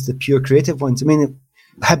be just the pure creative ones. I mean,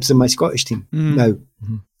 Hibs in my Scottish team now,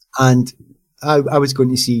 and I was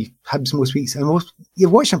going to see Hibs most weeks, and you're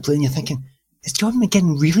watching him play and you're thinking, is John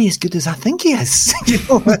McGinn really as good as I think he is?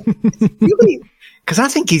 Really? Because I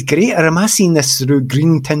think he's great, or am I seeing this through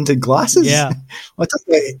green tinted glasses? Yeah. Well,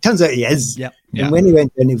 it turns out he is. Yep. And when he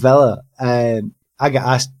went into Villa, I got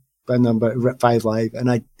asked by number Rip 5 Live,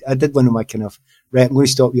 and I did one of my kind of, right, I'm going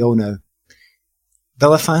to stop you all now.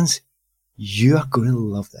 Villa fans, you are going to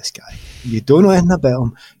love this guy. You don't know anything about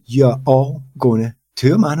him. You're all going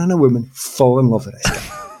to a man and a woman, fall in love with this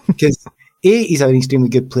guy. Because A, he's an extremely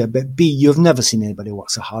good player, but B, you've never seen anybody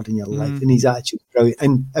work so hard in your life, and his attitude is brilliant.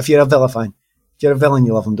 And if you're a Villa fan, you're a villain,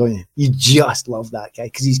 you love him, don't you? You just love that guy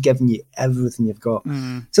because he's given you everything you've got.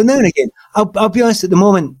 So now and again, I'll be honest, at the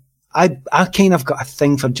moment, I kind of got a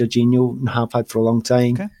thing for Jorginho and have had for a long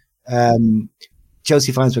time. Okay.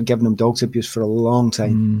 Chelsea fans were giving him dog's abuse for a long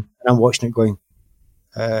time. And I'm watching it going,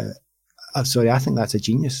 I'm sorry, I think that's a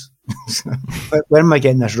genius. Where am I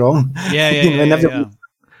getting this wrong? Yeah.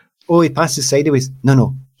 Oh, he passes sideways.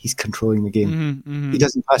 No, he's controlling the game. He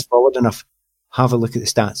doesn't pass forward enough. Have a look at the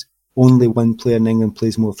stats. Only one player in England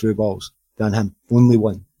plays more through balls than him. Only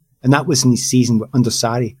one. And that was in his season under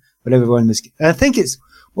Sarri, where everyone was... And I think it's...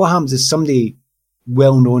 What happens is somebody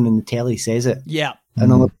well-known in the telly says it. Yeah.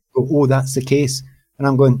 And I'll go, oh, that's the case. And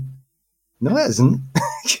I'm going, no, it isn't.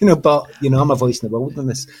 But I'm a voice in the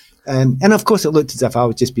wilderness. And of course, it looked as if I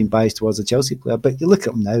was just being biased towards a Chelsea player. But you look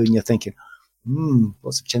at him now and you're thinking,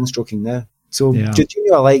 lots of chin stroking now. So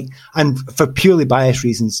Jorginho I like. And for purely biased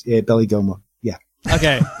reasons, Billy Gilmour. Yeah.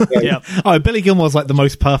 Okay. Yeah. Oh, Billy Gilmore's like the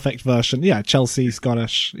most perfect version. Yeah, Chelsea,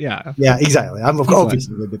 Scottish. Yeah. Yeah, exactly. I'm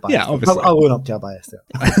obviously would be biased. Yeah, obviously. I'll own up to a bias there.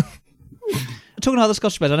 Talking about the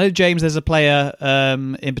Scottish players, I know, James, there's a player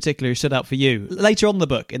in particular who stood out for you later on in the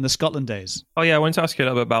book, in the Scotland days. Oh, yeah, I wanted to ask you a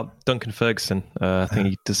little bit about Duncan Ferguson. I think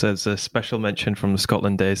he deserves a special mention from the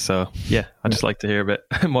Scotland days. So, yeah, I'd just like to hear a bit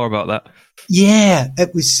more about that. Yeah,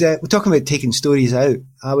 it was, we're talking about taking stories out.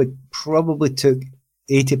 I would probably took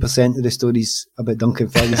 80% of the stories about Duncan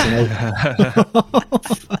Ferguson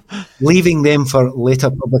out, leaving them for later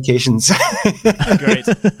publications. Great.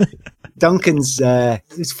 Duncan's,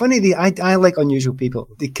 it's funny, I like unusual people.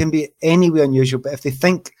 They can be any way unusual, but if they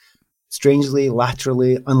think strangely,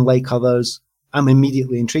 laterally, unlike others, I'm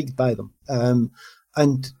immediately intrigued by them.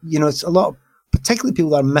 And, you know, it's a lot, particularly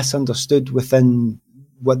people that are misunderstood within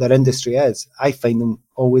what their industry is. I find them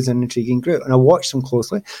always an intriguing group, and I watch them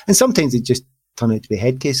closely. And sometimes they just turn out to be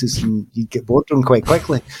head cases and you get bored of them quite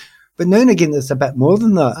quickly. But now and again, there's a bit more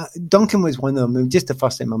than that. Duncan was one of them. Just the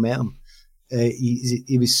first time I met him,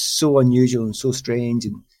 he was so unusual and so strange,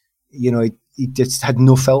 and you know, he just had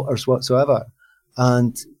no filters whatsoever.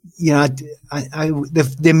 And you know,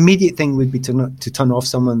 the immediate thing would be to turn off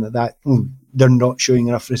someone they're not showing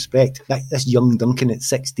enough respect. This young Duncan at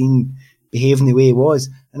 16 behaving the way he was,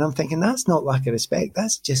 and I'm thinking that's not lack of respect.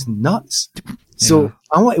 That's just nuts. Yeah. So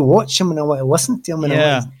I want to watch him and I want to listen to him and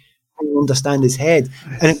I want to understand his head.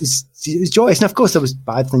 And it was joyous. And of course, there was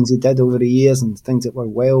bad things he did over the years and things that were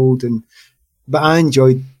wild, but I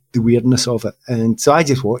enjoyed the weirdness of it. And so I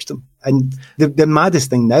just watched him. And the maddest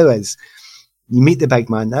thing now is you meet the big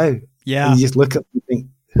man now. Yeah. And you just look at him and think,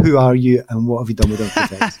 who are you and what have you done with him?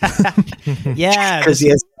 Yeah. Because he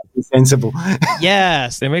is sensible.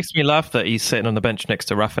 Yes. It makes me laugh that he's sitting on the bench next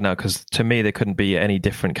to Rafa now, because to me, they couldn't be any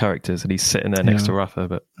different characters and he's sitting there next to Rafa.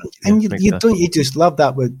 But and you just love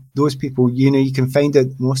that with those people, you know, you can find out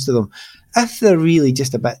most of them. If they're really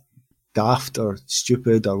just a bit daft or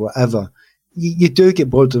stupid or whatever, you do get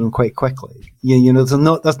bored of them quite quickly. You know,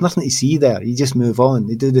 there's nothing to see there. You just move on.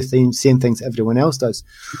 They do the same things everyone else does.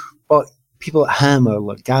 But people at Hammer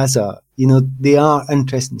or Gaza, you know, they are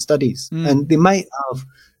interesting studies. And they might have,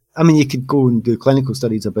 I mean, you could go and do clinical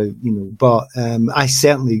studies about, you know, but I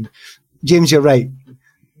certainly, James, you're right.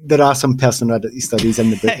 There are some personality studies in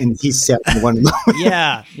the book, and he's certainly one of them.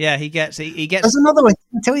 Yeah, he gets. There's another one.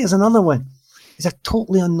 I'll tell you, there's another one. He's a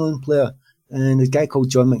totally unknown player, and a guy called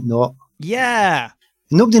John McNaught. Yeah.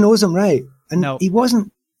 Nobody knows him, right? And no. He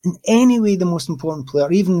wasn't in any way the most important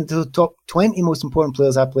player, even the top 20 most important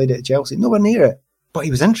players I played at Chelsea. Nowhere near it. But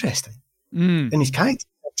he was interesting. And his character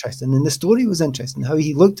was interesting. And the story was interesting. How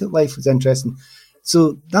he looked at life was interesting.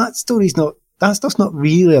 So that stuff's not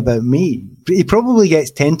really about me. He probably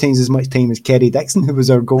gets 10 times as much time as Kerry Dixon, who was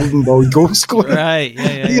our golden ball goal scorer. Right,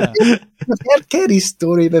 yeah. I've heard Kerry's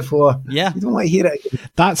story before. Yeah. You don't want to hear it again.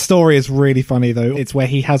 That story is really funny, though. It's where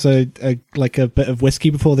he has a bit of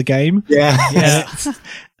whiskey before the game. Yeah.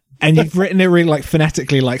 And you've written it really like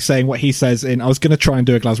phonetically, like saying what he says in. I was going to try and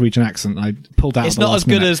do a Glaswegian accent. I pulled out. It's not as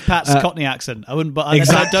good as Pat's Cockney accent. I wouldn't. But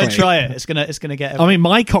exactly. Don't try it. It's gonna get. I mean,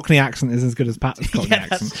 my Cockney accent is as good as Pat's Cockney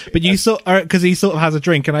accent. But you because he sort of has a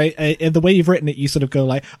drink, and the way you've written it, you sort of go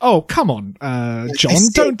like, "Oh, come on,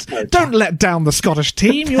 John, don't let down the Scottish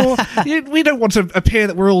team. We don't want to appear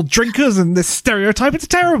that we're all drinkers and this stereotype. It's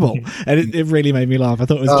terrible." And it really made me laugh. I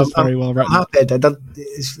thought it was just very well written.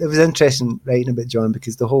 It was interesting writing about John,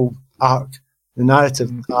 because the whole the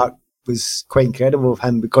narrative arc was quite incredible of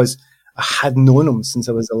him, because I had known him since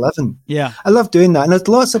I was 11. Yeah. I love doing that. And there's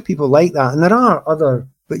lots of people like that. And there are other,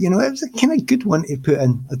 but you know, it was a kind of good one to put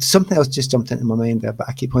in. Something else just jumped into my mind there, but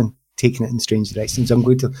I keep on taking it in strange directions. I'm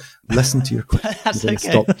going to listen to your question. That's okay.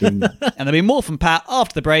 Stop doing that. And there'll be more from Pat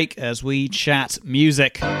after the break as we chat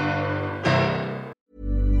music.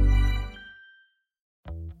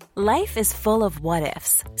 Life is full of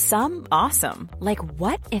what-ifs. Some awesome, like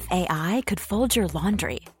what if AI could fold your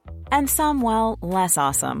laundry? And some, well, less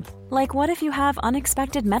awesome, like what if you have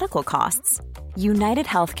unexpected medical costs? United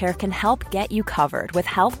Healthcare can help get you covered with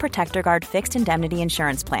Health Protector Guard fixed indemnity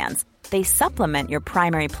insurance plans. They supplement your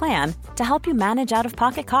primary plan to help you manage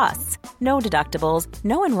out-of-pocket costs. No deductibles,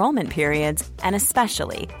 no enrollment periods, and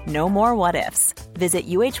especially no more what-ifs. Visit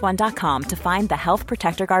UH1.com to find the Health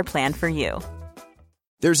Protector Guard plan for you.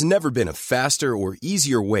 There's never been a faster or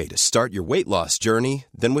easier way to start your weight loss journey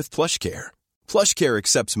than with PlushCare. PlushCare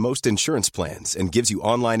accepts most insurance plans and gives you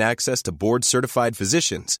online access to board-certified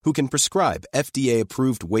physicians who can prescribe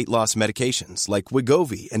FDA-approved weight loss medications like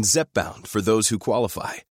Wegovy and Zepbound for those who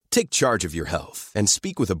qualify. Take charge of your health and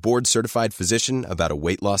speak with a board-certified physician about a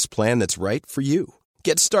weight loss plan that's right for you.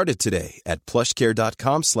 Get started today at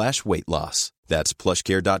plushcare.com/weight-loss. That's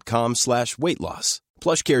plushcare.com/weight-loss.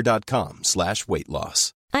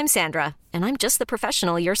 plushcare.com/weight-loss. I'm Sandra, and I'm just the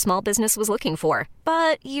professional your small business was looking for.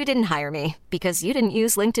 But you didn't hire me because you didn't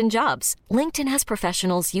use LinkedIn Jobs. LinkedIn has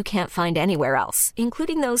professionals you can't find anywhere else,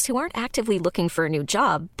 including those who aren't actively looking for a new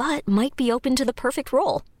job, but might be open to the perfect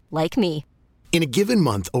role, like me. In a given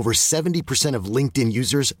month, over 70% of LinkedIn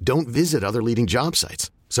users don't visit other leading job sites.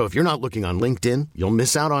 So if you're not looking on LinkedIn, you'll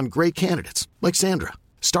miss out on great candidates like Sandra.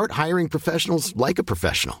 Start hiring professionals like a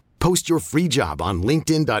professional. Post your free job on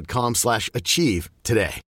linkedin.com/achieve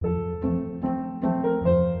today.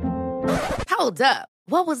 Hold up.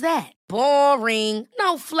 What was that? Boring.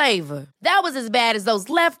 No flavor. That was as bad as those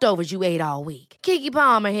leftovers you ate all week. Keke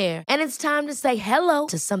Palmer here, and it's time to say hello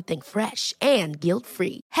to something fresh and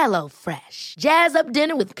guilt-free. Hello Fresh. Jazz up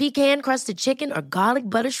dinner with pecan-crusted chicken or garlic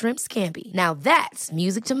butter shrimp scampi. Now that's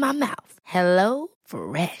music to my mouth. Hello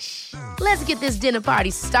Fresh. Let's get this dinner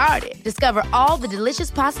party started. Discover all the delicious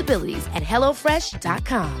possibilities at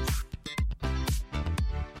HelloFresh.com.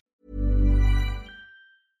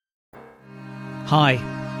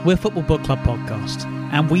 Hi, we're Football Book Club Podcast,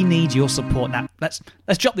 and we need your support now. Let's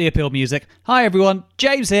drop the appeal music. Hi everyone,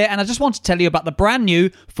 James here, and I just want to tell you about the brand new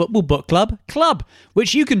Football Book Club,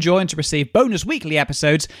 which you can join to receive bonus weekly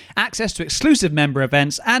episodes, access to exclusive member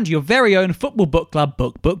events, and your very own Football Book Club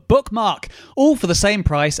bookmark, all for the same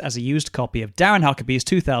price as a used copy of Darren Huckabee's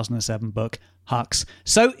 2007 book, Hucks.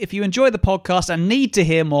 So if you enjoy the podcast and need to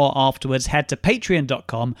hear more afterwards, head to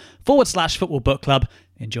patreon.com/Football Book Club.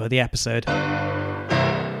 Enjoy the episode.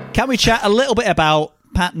 Can we chat a little bit about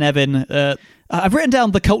Pat Nevin? I've written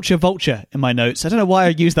down the culture vulture in my notes. I don't know why I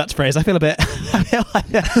used that phrase. I feel a bit... I'm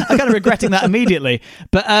kind of regretting that immediately.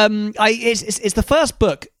 But it's the first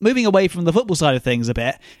book, moving away from the football side of things a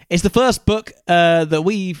bit, it's the first book that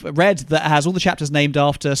we've read that has all the chapters named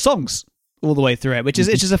after songs all the way through it, which is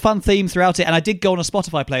it's just a fun theme throughout it. And I did go on a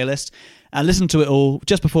Spotify playlist and listen to it all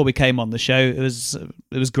just before we came on the show. It was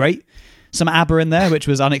great. Some ABBA in there, which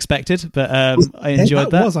was unexpected, but I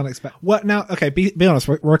enjoyed that. That was unexpected. What now? Okay, be honest.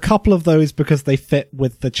 Were a couple of those because they fit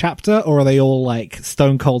with the chapter, or are they all like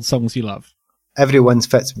stone cold songs you love? Everyone's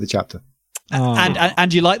fits with the chapter.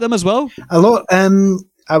 And you like them as well? A lot.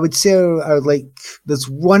 I would say I would like. There's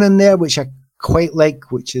one in there which I quite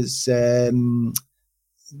like, which is that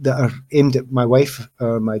are aimed at my wife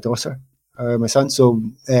or my daughter or my son. So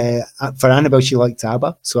for Annabelle, she liked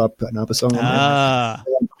ABBA, so I put an ABBA song in there.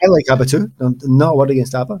 I like ABBA too. Not a word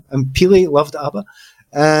against ABBA. And Peely loved ABBA.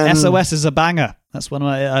 SOS is a banger. That's one of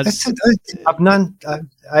my...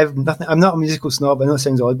 I've nothing. I'm not a musical snob. I know it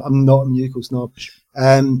sounds odd, but I'm not a musical snob.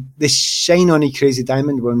 The Shine On A Crazy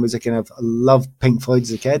Diamond one was a kind of... I loved Pink Floyd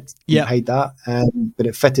as a kid. Yeah. Hide that. But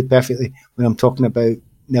it fitted perfectly when I'm talking about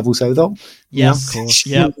Neville Southall. Yes, of course.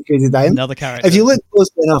 Yeah. Crazy Diamond. Another character. If you look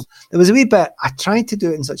closely enough, there was a wee bit... I tried to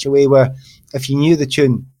do it in such a way where if you knew the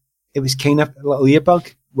tune, it was kind of a little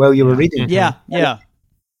earbug while you were reading. Yeah.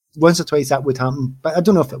 Once or twice that would happen, but I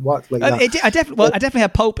don't know if it worked like that. I definitely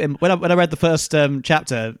had Pope in when I read the first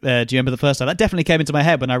chapter. Do you remember the first time? That definitely came into my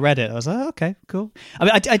head when I read it. I was like, oh, okay, cool. I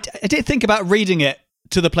mean, I did think about reading it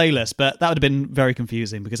to the playlist, but that would have been very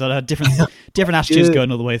confusing because I'd had different attitudes going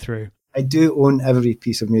all the way through. I do own every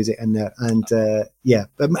piece of music in there, and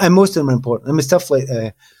and most of them are important. I mean, stuff like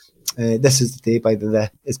 "This Is the Day" by The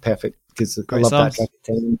is perfect because I love that track at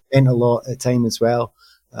time. Spent a lot of time as well.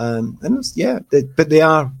 But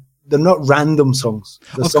they're not random songs.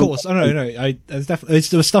 Of course, no. There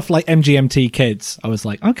was stuff like MGMT Kids. I was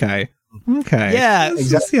like, okay, yeah,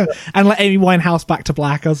 exactly. Yeah. And like Amy Winehouse, Back to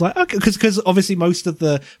Black. I was like, okay, because obviously most of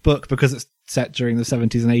the book, because it's set during the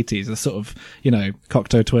 70s and 80s, are sort of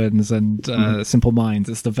Cocteau Twins and Simple Minds.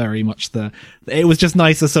 It's very much it was just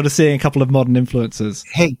nice to sort of seeing a couple of modern influences.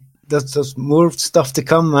 Hey, there's more stuff to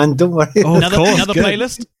come, man. Don't worry. Oh, another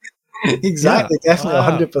playlist. Exactly, definitely,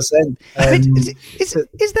 100%.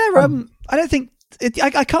 Is there? I don't think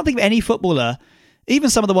I can't think of any footballer, even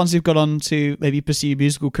some of the ones who've gone on to maybe pursue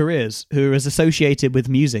musical careers, who are as associated with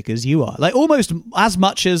music as you are. Like almost as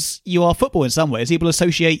much as you are football in some ways. People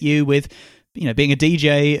associate you with, being a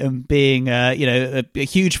DJ and being, a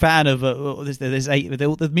huge fan of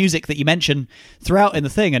the music that you mention throughout in the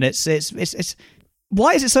thing, and it's.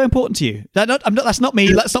 Why is it so important to you? That's not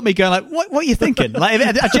me. That's not me going like, what are you thinking? Like,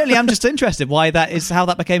 I generally am just interested why how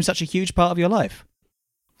that became such a huge part of your life.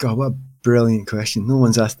 God, what a brilliant question. No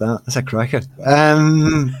one's asked that. That's a cracker.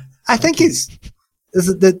 I think it's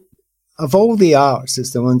of all the arts,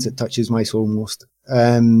 it's the ones that touches my soul most.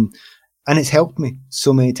 And it's helped me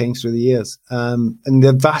so many times through the years. And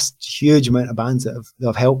the huge amount of bands that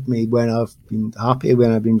have helped me when I've been happy,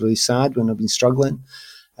 when I've been really sad, when I've been struggling.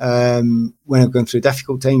 when I'm going through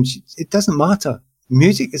difficult times. It doesn't matter.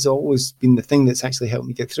 Music has always been the thing that's actually helped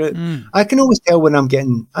me get through it. I can always tell when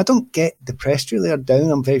I don't get depressed really or down.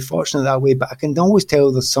 I'm very fortunate that way, but I can always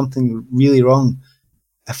tell there's something really wrong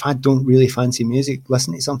if I don't really fancy music,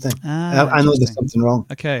 listen to something. I know there's something wrong.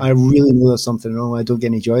 Okay. I really know there's something wrong. I don't get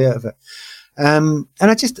any joy out of it. And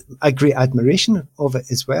I just a great admiration of it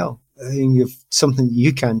as well. I think you've something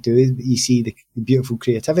you can't do, but you see the beautiful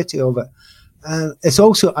creativity of it. It's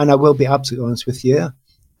also, and I will be absolutely honest with you,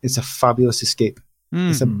 it's a fabulous escape.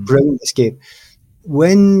 It's a brilliant escape.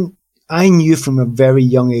 When I knew from a very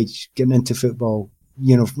young age, getting into football,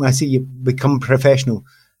 when I say you become professional,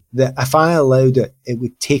 that if I allowed it, it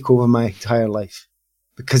would take over my entire life,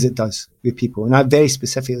 because it does with people. And I very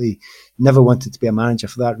specifically never wanted to be a manager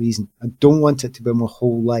for that reason. I don't want it to be my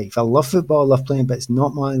whole life. I love football, I love playing, but it's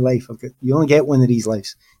not my life. You only get one of these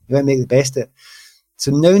lives. You got to make the best of it.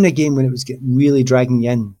 So now and again, when it was really dragging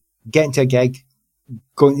you in, getting to a gig,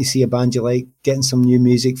 going to see a band you like, getting some new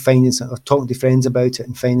music, finding some, or talking to friends about it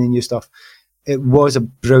and finding new stuff, it was a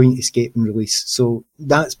brilliant escape and release. So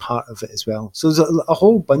that's part of it as well. So there's a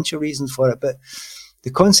whole bunch of reasons for it, but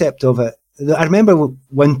the concept of it, I remember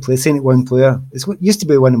saying it one player, it's what used to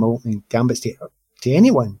be one of my opening gambits to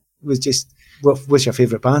anyone. It was just, what's your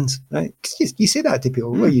favourite band? Right? Cause you say that to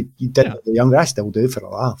people. Well, you did when you were younger. I still do for a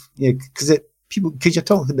laugh. Yeah, because you're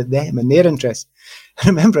talking about them and their interests. I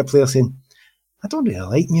remember a player saying, I don't really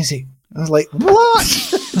like music. I was like,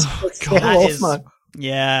 what? God, man.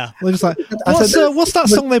 Yeah. We're just like, what's that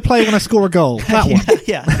song they play when I score a goal? That one.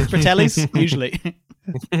 Yeah. Fratelli's, usually.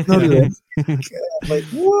 Not really. Like,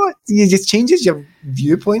 what? It just changes your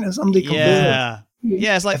viewpoint of somebody completely.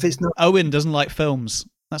 Yeah, it's like if it's not Owen doesn't like films.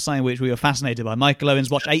 That's something which we were fascinated by. Michael Owen's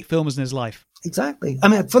watched 8 films in his life. Exactly. I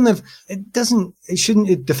mean, it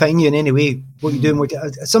shouldn't define you in any way what you're doing.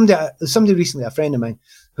 Somebody recently, a friend of mine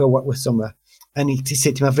who I work with somewhere, and he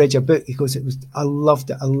said to me, I've read your book. He goes, I loved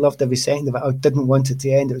it. I loved every second of it. I didn't want it to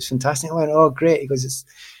end. It was fantastic. I went, oh, great. He goes,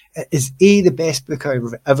 it's the best book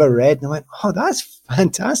I've ever read. And I went, oh, that's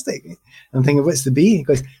fantastic. I'm thinking, what's the B? He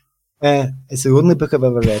goes, it's the only book I've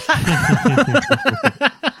ever read.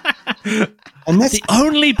 And that's the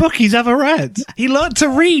only book he's ever read. He learned to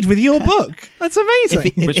read with your book. That's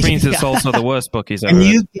amazing. Which means it's also the worst book he's ever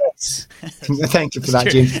read. You guess? Thank you for that,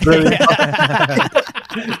 James. Brilliant.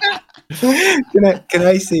 Can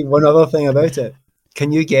I say one other thing about it?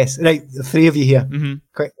 Can you guess? Right, the three of you here. Mm-hmm.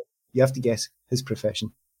 Quick, you have to guess his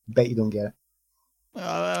profession. Bet you don't get it.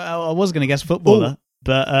 I was going to guess footballer,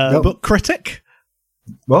 but book critic.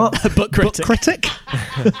 What? Book critic. Book critic?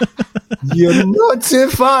 You're not too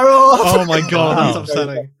far off. Oh my God, that's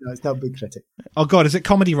upsetting. No, it's not book critic. Oh God, is it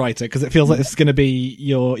comedy writer? Because it feels like this is going to be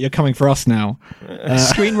you're coming for us now.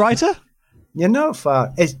 Screenwriter? You're not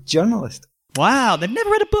far. It's journalist. Wow, they've never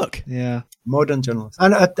read a book. Yeah. Modern journalist.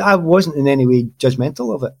 And I wasn't in any way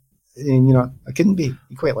judgmental of it. And, I couldn't be.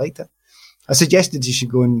 I quite liked it. I suggested you should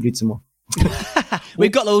go and read some more.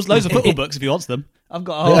 We've got loads of football books if he wants them. I've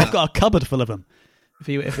got a cupboard full of them.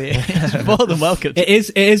 If he's more than welcome. It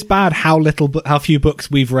is bad how few books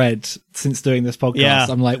we've read since doing this podcast. Yeah.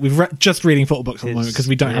 I'm like, just reading football books at the moment because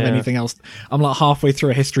we don't have anything else. I'm like halfway through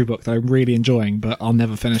a history book that I'm really enjoying, but I'll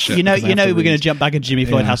never finish it. We're going to jump back into Jimmy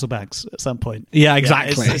Floyd Hasselbagg's at some point. Yeah,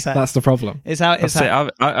 exactly. That's the problem.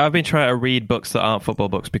 I've been trying to read books that aren't football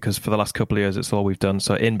books because for the last couple of years it's all we've done.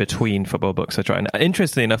 So in between football books, I try. And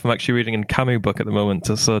interestingly enough, I'm actually reading a Camus book at the moment.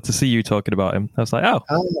 So to see you talking about him, I was like, oh,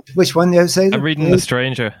 which one? The Outsider? I'm reading The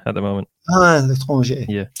Stranger at the moment. L'Étranger.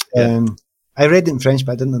 Yeah. I read it in French,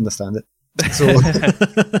 but I didn't understand it. So that's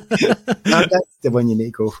the one you need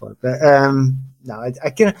to go for. But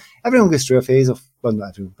everyone goes through a phase of, well, not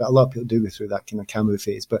everyone, but a lot of people do go through that kind of Camus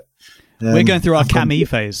phase. But we're going through our Camus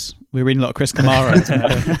phase. We're reading a lot of Chris Kamara.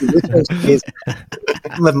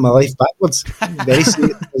 I'm living my life backwards. Very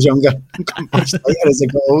sweet as I was younger, much later as I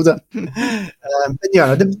got older.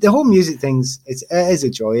 But the whole music things, it is a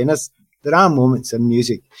joy, and there are moments in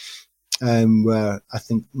music where I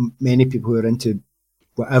think many people who are into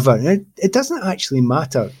whatever, and it doesn't actually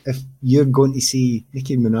matter if you're going to see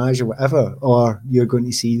Nicki Minaj or whatever, or you're going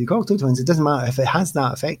to see the Cocteau Twins. It doesn't matter if it has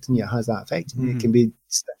that effect on you. It has that effect. Mm-hmm. It can be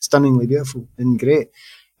stunningly beautiful and great,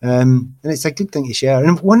 and it's a good thing to share.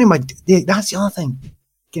 And that's the other thing.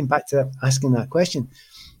 Getting back to asking that question,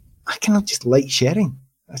 I kind of just like sharing.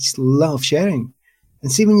 I just love sharing.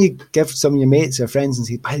 And see when you give some of your mates or friends and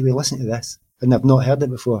say, by the way, listen to this, and I've not heard it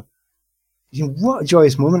before. What a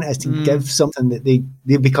joyous moment it is to give something that they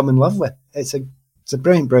become in love with. It's It's a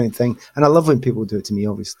brilliant, brilliant thing. And I love when people do it to me,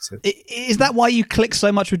 obviously. So. Is that why you click so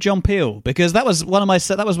much with John Peel? Because that was one of my...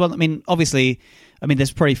 obviously,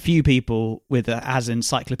 there's probably few people with as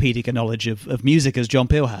encyclopedic a knowledge of music as John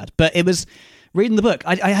Peel had. But it was... Reading the book,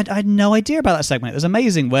 I had no idea about that segment. It was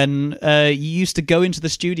amazing when you used to go into the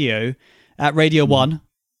studio at Radio 1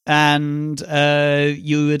 and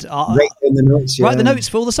you would write the notes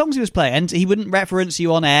for all the songs he was playing. And he wouldn't reference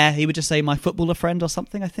you on air. He would just say, my footballer friend or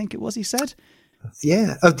something, I think it was he said.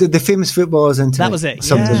 Yeah, the famous footballers. That was it.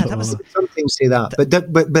 Sometimes say that.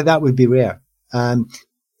 But that would be rare.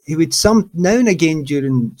 He would now and again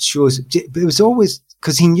during shows, but it was always...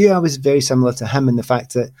 Because he knew I was very similar to him in the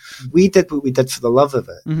fact that we did what we did for the love of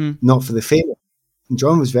it, not for the fame. And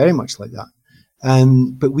John was very much like that.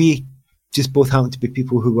 But we just both happened to be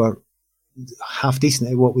people who were half decent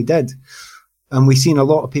at what we did. And we've seen a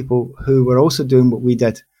lot of people who were also doing what we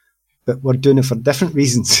did, but were doing it for different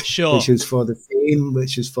reasons. Sure. Which was for the fame,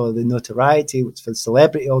 which was for the notoriety, which was for the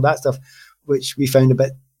celebrity, all that stuff, which we found a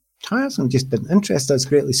bit tiresome, just didn't interest us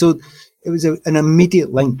greatly. So it was an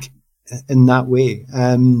immediate link in that way.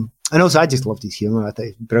 And also I just loved his humour. I thought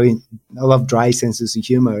it was brilliant. I love dry senses of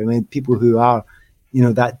humour. People who are,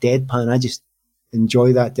 that deadpan, I just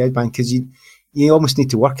enjoy that deadpan because you almost need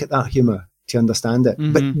to work at that humour to understand it.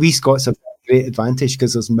 But we Scots have a great advantage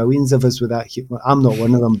because there's millions of us with that humour. I'm not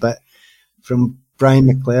one of them, but from Brian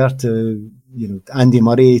McClare to, Andy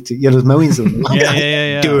Murray to, there's millions of them.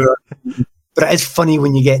 Yeah. But it is funny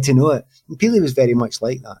when you get to know it. And Peely was very much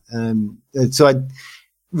like that.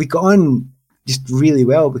 We got on just really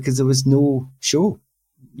well because there was no show.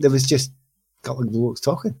 There was just a couple of blokes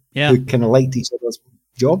talking who kind of liked each other's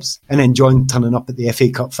jobs. And then John turning up at the FA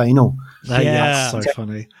Cup final. That's so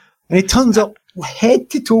funny. And he turns up head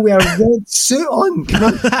to toe with a red suit on.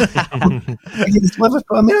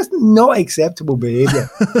 That's not acceptable behaviour.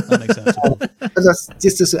 Unacceptable.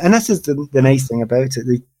 And this is the nice thing about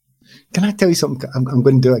it. Can I tell you something? I'm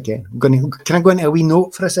going to do it again. Can I go into a wee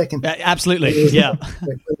note for a second? Absolutely, yeah.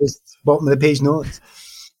 Bottom of the page notes.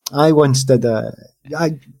 I once did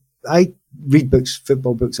I read books,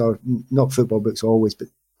 football books, or not football books always, but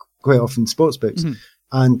quite often sports books.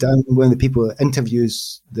 And I'm one of the people that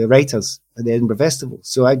interviews the writers at the Edinburgh Festival.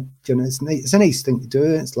 So it's nice. It's a nice thing to do.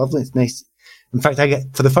 It's lovely. It's nice. In fact,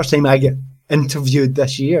 for the first time I get interviewed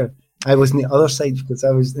this year. I was on the other side because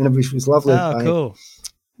which was lovely. Oh, cool.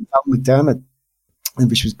 Al McDermott,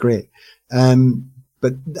 which was great.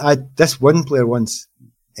 But this one player once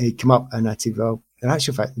came up and I said, well, in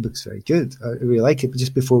actual fact, the book's very good. I really like it. But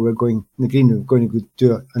just before we're going in the green room, we're going to go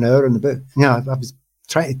do an hour on the book. I was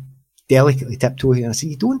trying to delicately tiptoe here. And I said,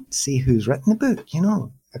 you don't say who's written the book,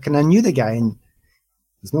 I knew the guy and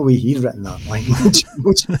there's no way he'd written that language.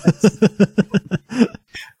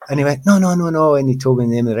 And he went, no. And he told me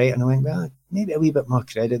the name of the writer. And I went, well, maybe a wee bit more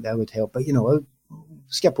credit that would help. But, I'll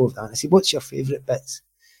skip over that. And I said, what's your favourite bits?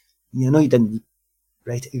 You didn't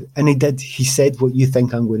write it. And he did. He said what you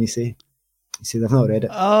think I'm going to say. He said, I've not read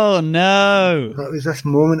it. Oh, no. It was this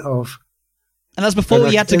moment of... And that's before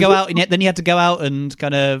you had to go out, and then you had to go out and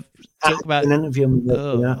kind of talk about... an interview.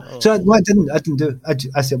 So I didn't do it.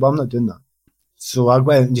 I said, well, I'm not doing that. So I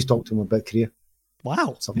went out and just talked to him about career.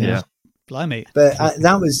 Wow. Something else. Blimey. But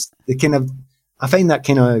that was the kind of... I find that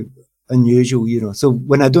kind of unusual, So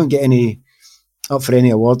when I don't get up for any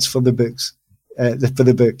awards for the books, for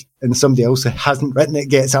the book, and somebody else that hasn't written it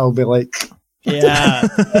gets, I'll be like... Yeah,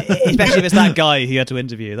 especially if it's that guy who you had to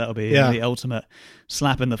interview. That'll be the ultimate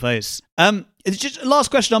slap in the face. It's just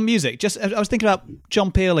last question on music. I was thinking about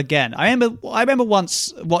John Peel again. I remember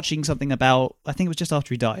once watching something about, I think it was just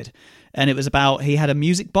after he died, and it was about he had a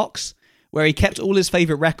music box where he kept all his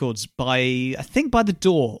favourite records by the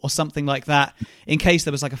door or something like that, in case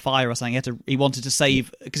there was like a fire or something. He wanted to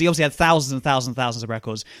save, because he obviously had thousands and thousands and thousands of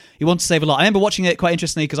records. He wanted to save a lot. I remember watching it quite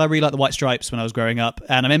interestingly because I really liked the White Stripes when I was growing up,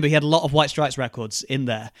 and I remember he had a lot of White Stripes records in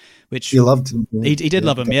there, which you loved them. He did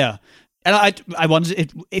love them, yeah. And I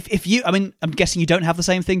wondered if you, I'm guessing you don't have the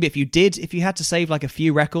same thing, but if you had to save like a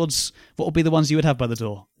few records, what would be the ones you would have by the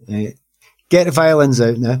door? Get the violins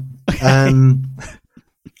out now.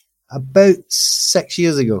 About 6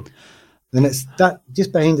 years ago, and it's that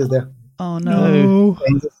just behind us there. Oh no!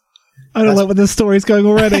 I don't like where this story's going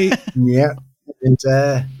already. Yeah,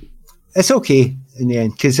 and it's okay in the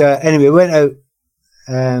end because anyway, we went out.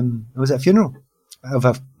 I was at a funeral of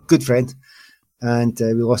a good friend, and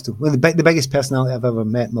we lost him. One of the biggest personality I've ever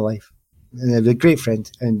met in my life. And he was a great friend,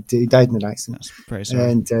 and he died in an accident. That's very sorry.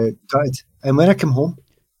 And died. And when I came home,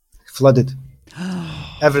 flooded.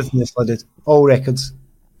 Everything is flooded. All records.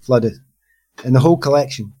 Flooded, and the whole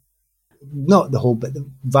collection, not the whole, but the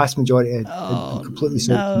vast majority had completely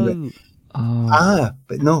soaked.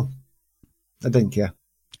 But no, I didn't care.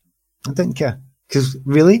 Because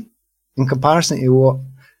really, in comparison to what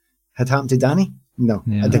had happened to Danny, no,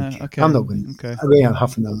 I didn't care. Okay. I'm not going to. Okay. I'm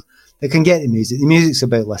huffing that. They can get the music. The music's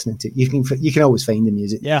about listening to it. You can always find the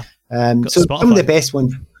music. Yeah. So some of the best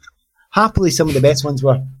ones, happily, some of the best ones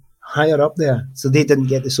were higher up there, so they didn't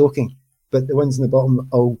get the soaking. But the ones in the bottom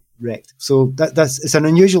all wrecked. So it's an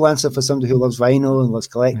unusual answer for somebody who loves vinyl and loves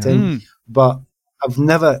collecting. But it's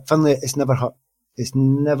never hurt. It's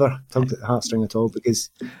never tugged at the heartstring at all, because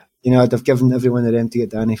I'd have given every one of them to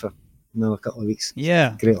get Danny for another couple of weeks.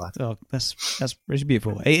 Yeah, great lad. Oh, that's really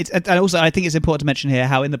beautiful. And also, I think it's important to mention here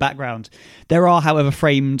how in the background there are, however,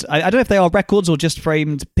 framed. I don't know if they are records or just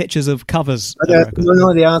framed pictures of covers.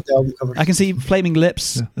 No, they are. They're covers. I can see Flaming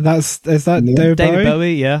Lips. Yeah. Is that David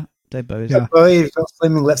Bowie? Yeah. Dave Bowie. Yeah. Bowie,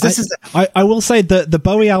 Flaming Lips. I will say that the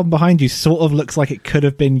Bowie album behind you sort of looks like it could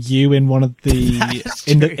have been you in one of the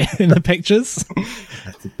in the pictures.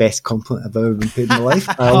 That's the best compliment I've ever been paid in my life.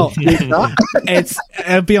 I'll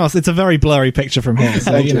be honest, it's a very blurry picture from here.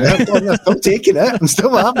 So I'm still taking it. I'm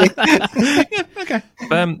still happy. Okay.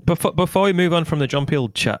 Before we move on from the John Peel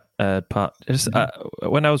chat part,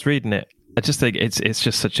 when I was reading it, I just think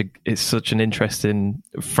it's such an interesting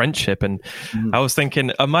friendship, and I was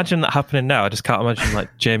thinking, imagine that happening now. I just can't imagine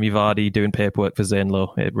like Jamie Vardy doing paperwork for Zane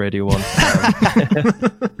Lowe at Radio 1.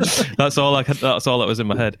 That's all that was in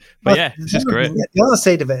my head. But yeah, it's just great. The other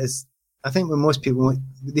side of it is, I think when most people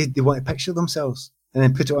they want to picture themselves and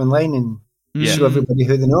then put it online and show everybody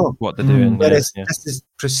who they know what they're doing. Whereas this is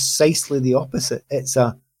precisely the opposite. It's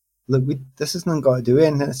this has nothing got to do with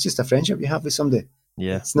it. It's just a friendship you have with somebody.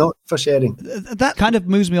 Yeah, it's not for sharing. That kind of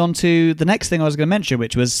moves me on to the next thing I was going to mention,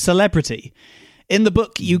 which was celebrity. In the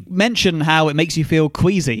book, you mention how it makes you feel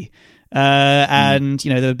queasy, and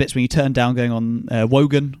there are bits when you turn down going on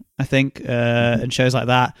Wogan, I think, and shows like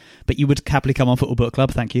that. But you would happily come on Football Book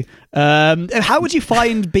Club. Thank you. How would you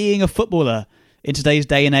find being a footballer in today's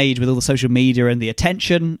day and age with all the social media and the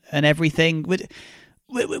attention and everything?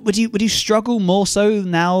 Would you struggle more so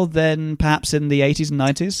now than perhaps in the 80s and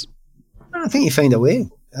 90s? I think you find a way.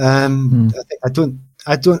 I don't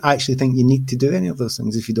actually think you need to do any of those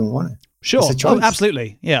things if you don't want it. Sure, it's a choice. Oh,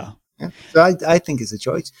 absolutely, yeah. So I think it's a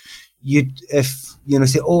choice. Say,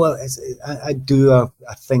 I do a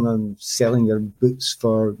thing on selling your boots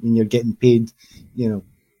for when you're getting paid,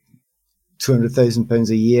 £200,000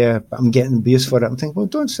 a year, but I'm getting abuse for it. I'm thinking, well,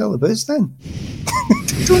 don't sell the boots then.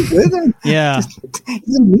 Don't do it. Yeah,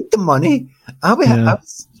 you don't need the money. I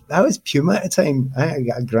was Puma at the time. I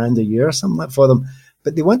got $1,000 a year or something like for them,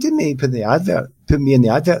 but they wanted me to put me in the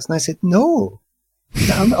adverts, and I said no.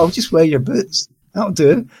 I'll just wear your boots. That'll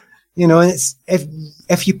do. And it's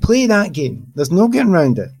if you play that game, there's no getting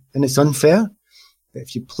around it, and it's unfair. But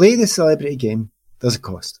if you play the celebrity game, there's a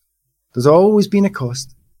cost. There's always been a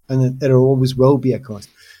cost, and there always will be a cost.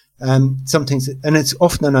 Sometimes, and it's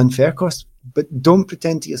often an unfair cost. But don't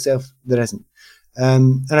pretend to yourself there isn't.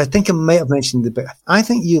 And I think I might have mentioned the bit. I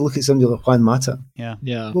think you look at somebody like Juan Mata. Yeah.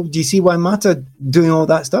 Well, do you see Juan Mata doing all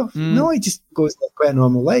that stuff? No, he just goes like quite a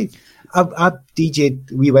normal life. I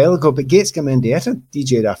DJ'd a wee while ago, but Gates Mendieta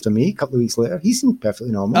DJ'd after me a couple of weeks later. He seemed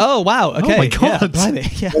perfectly normal. Oh, wow. Okay. Oh, my God.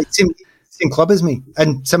 Yeah. Same club as me.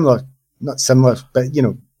 And similar, not similar, but,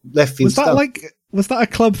 left field stuff. Was that a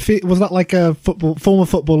club? Was that like a former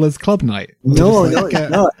footballers club night? No.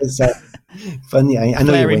 It's funny. I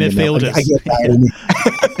know you're midfielders. I get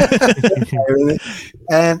irony.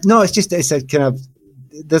 No, it's a kind of.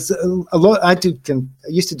 There's a lot. I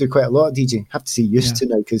used to do quite a lot of DJing. Have to say used to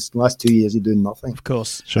now, because the last 2 years you're doing nothing. Of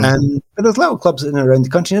course, sure. But there's little clubs in and around the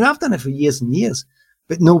country, and I've done it for years and years,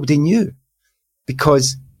 but nobody knew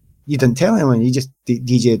because you didn't tell anyone. You just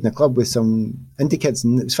DJ'd in a club with some indie kids,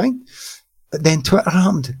 and it was fine. But then Twitter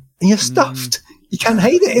happened, and you're stuffed. You can't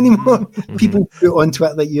hide it anymore. People put on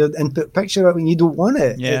Twitter that you're and put a picture up when you don't want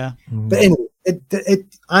it. Yeah. But anyway,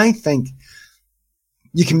 I think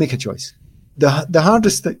you can make a choice. The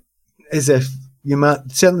hardest thing is if you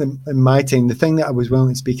certainly in my time, the thing that I was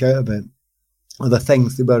willing to speak out about are the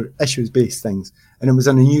things that were issues-based things, and it was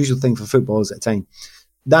an unusual thing for footballers at the time.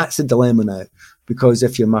 That's a dilemma now, because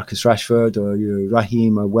if you're Marcus Rashford or you're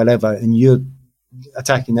Raheem or whatever, and you're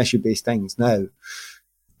attacking issue-based things now,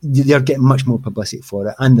 you're getting much more publicity for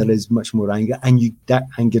it, and there is much more anger, and that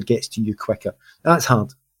anger gets to you quicker. That's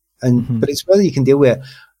hard, but it's whether you can deal with it.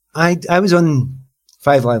 I was on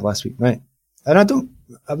 5 Live last week, right? And I'm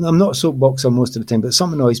not a soapboxer most of the time, but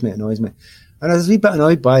something annoys me. And I was a wee bit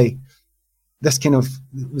annoyed by this kind of,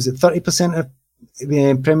 was it 30% of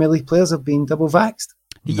Premier League players have been double vaxxed?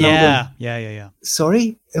 Yeah.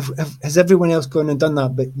 Sorry, has everyone else gone and done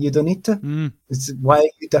that, but you don't need to? Why are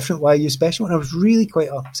you different? Why are you special? And I was really quite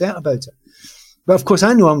upset about it. But of course,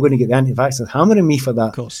 I know I'm going to get the anti-vaxxers hammering me for that.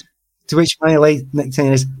 Of course. To which my next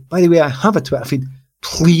thing is, by the way, I have a Twitter feed.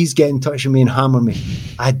 Please get in touch with me and hammer me.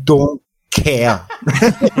 I don't care.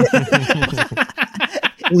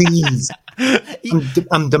 Please.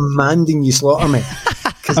 I'm demanding you slaughter me.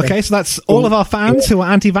 Okay, so that's all of our fans who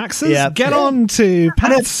are anti-vaxxers. Yeah. Get on to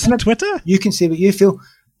Pat's Twitter. You can say what you feel.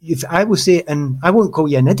 If I will say, and I won't call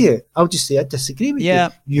you an idiot, I'll just say I disagree with you.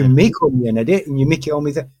 You may call me an idiot and you make it on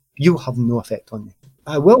me that you have no effect on me.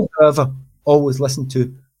 I will, however, always listen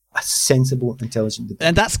to a sensible, intelligent debate.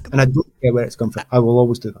 And I don't care where it's come from. I will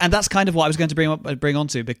always do that. And that's kind of what I was going to bring on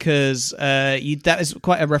to, because that is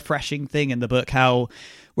quite a refreshing thing in the book, how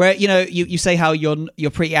where you say how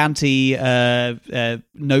you're pretty anti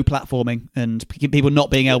no platforming and people not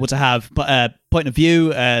being able to have point of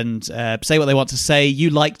view and say what they want to say. You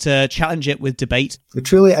like to challenge it with debate. We're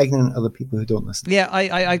truly ignorant of the people who don't listen. Yeah,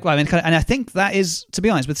 I mean, and I think that is, to be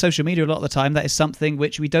honest, with social media a lot of the time, that is something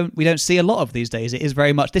which we don't see a lot of these days. It is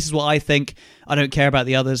very much, this is what I think, I don't care about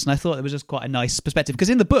the others. And I thought it was just quite a nice perspective, because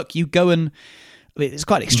in the book you go and, it's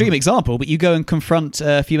quite an extreme example, but you go and confront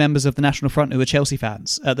a few members of the National Front who were Chelsea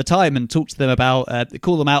fans at the time and talk to them about,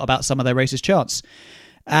 call them out about some of their racist chants.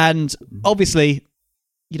 And obviously,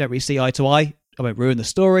 you don't really see eye to eye. I won't ruin the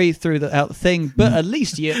story throughout the thing, but at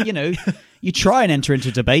least you try and enter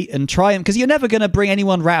into debate and try, because you're never going to bring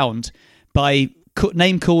anyone round by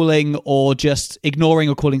name calling or just ignoring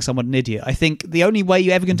or calling someone an idiot. I think the only way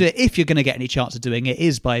you're ever going to do it, if you're going to get any chance of doing it,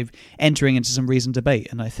 is by entering into some reasoned debate.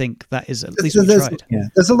 And I think that is at least what we tried. Yeah,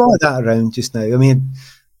 there's a lot of that around just now. I mean,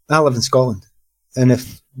 I live in Scotland, and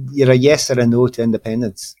if you're a yes or a no to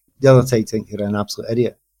independence, the other side think you're an absolute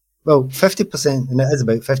idiot. Well, 50%, and it is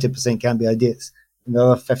about 50%, can be idiots, and the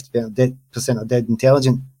other 50% are dead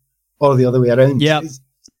intelligent, or the other way around. Yeah,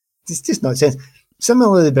 it's just not sense.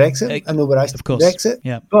 Similarly to Brexit, I know where I stand with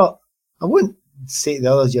Brexit, but I wouldn't say to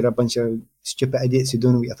the others, you're a bunch of stupid idiots who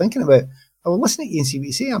don't know what you're thinking about. I will listen to you and see what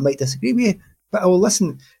you say. I might disagree with you, but I will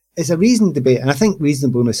listen. It's a reasoned debate, and I think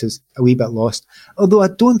reasonableness is a wee bit lost, although I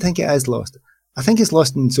don't think it is lost. I think it's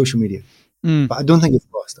lost in social media, but I don't think it's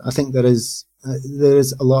lost. I think there is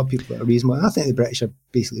a lot of people that are reasonable. And I think the British are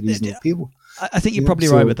basically reasonable people. I think you're probably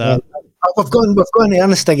right with that. We've gone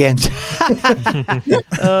Ernest again.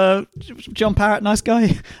 John Parrott, nice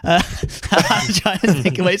guy. I'm trying to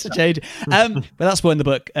think of ways to change. But that's what in the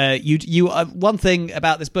book. You one thing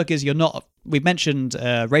about this book is you're not. We've mentioned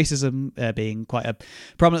racism being quite a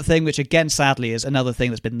prominent thing, which again, sadly, is another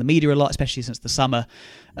thing that's been in the media a lot, especially since the summer.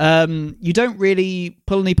 You don't really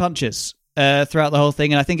pull any punches throughout the whole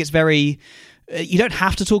thing, and I think it's very. You don't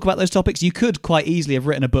have to talk about those topics. You could quite easily have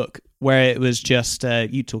written a book where it was just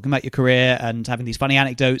you talking about your career and having these funny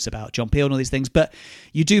anecdotes about John Peel and all these things. But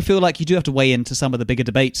you do feel like you do have to weigh into some of the bigger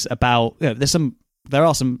debates about. There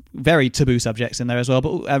are some very taboo subjects in there as well,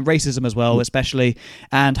 but racism as well, especially,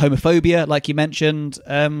 and homophobia, like you mentioned.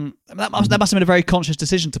 That must have been a very conscious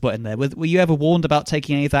decision to put in there. Were you ever warned about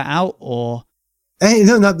taking any of that out, or?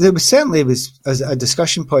 No, there was certainly as a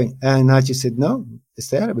discussion point, and I just said no. It's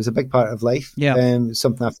there. It was a big part of life. Yeah,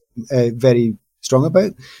 something I'm very strong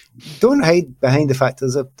about. Don't hide behind the fact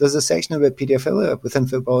there's a section about paedophilia within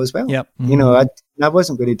football as well. Yep. I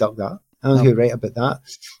wasn't going to duck that. I was going to write about that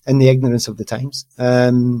in the ignorance of the times,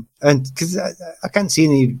 and because I can't see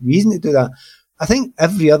any reason to do that. I think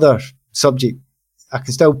every other subject I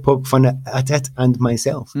can still poke fun at it and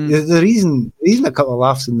myself. The reason a couple of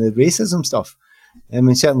laughs in the racism stuff. I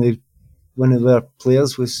mean, certainly one of their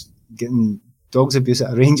players was getting dogs abuse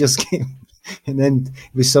at a Rangers game, and then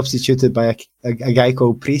he was substituted by a guy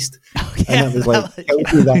called Priest. Oh, yeah, and it was like,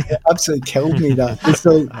 it absolutely killed me. That it's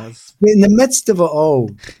like, in the midst of it all,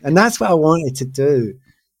 and that's what I wanted to do.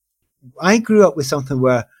 I grew up with something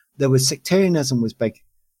where there was sectarianism was big,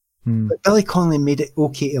 but Billy Connolly made it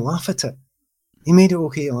okay to laugh at it. He made it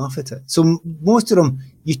okay to laugh at it. So most of them,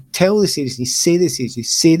 you tell the series, you say the series, you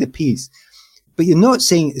say the piece. But you're not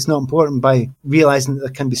saying it's not important by realising that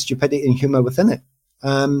there can be stupidity and humour within it.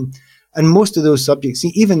 And most of those subjects,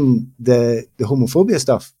 even the homophobia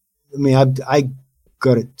stuff, I mean, I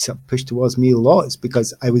got it sort of pushed towards me lots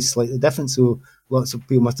because I was slightly different. So lots of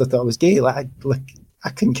people must have thought I was gay. Like I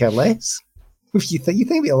couldn't care less. If you think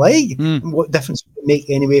what you like, what difference would it make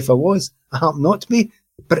anyway if I was? I happen not to be,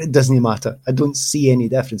 but it doesn't matter. I don't see any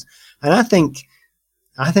difference. And I think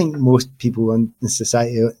most people in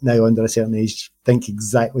society now under a certain age think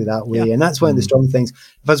exactly that way. Yeah. And that's one of the strong things.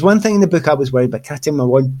 If there's one thing in the book I was worried about, can I tell you my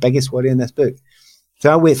one biggest worry in this book?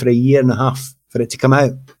 So I wait for 1.5 years for it to come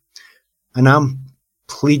out. And I'm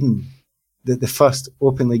pleading that the first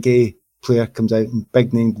openly gay player comes out and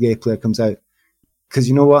big name gay player comes out. Because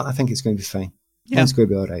you know what? I think it's going to be fine. Yeah. It's going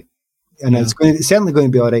to be all right. And it's certainly going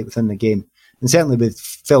to be all right within the game. And certainly with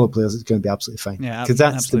fellow players, it's going to be absolutely fine. Yeah, because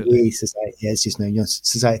that's absolutely the way society is just now. You know,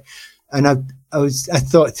 society. And I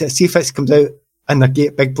thought, see if it comes out and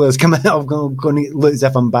the big players come out, I'm going to look as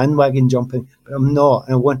if I'm bandwagon jumping, but I'm not.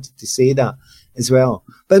 And I wanted to say that as well.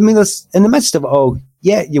 But I mean, in the midst of it all,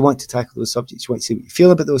 yeah, you want to tackle those subjects. You want to say what you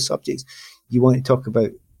feel about those subjects. You want to talk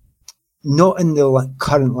about, not in the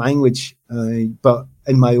current language, but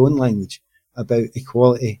in my own language, about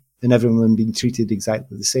equality and everyone being treated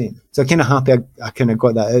exactly the same. So I'm kind of happy I kind of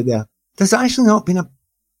got that out there. There's actually not been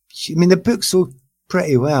the book sold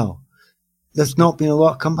pretty well. There's not been a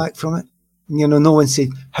lot of comeback from it. You know, no one said,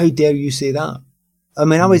 how dare you say that? I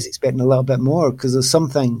mean, I was expecting a little bit more because there's some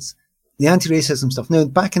things, the anti-racism stuff. Now,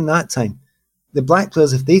 back in that time, the black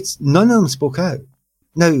players, none of them spoke out.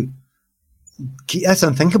 Now, that's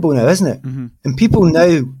unthinkable now, isn't it? Mm-hmm. And people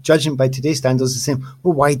now, judging by today's standards, are saying,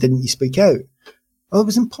 well, why didn't you speak out? Well, it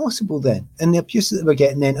was impossible then. And the abuse that they were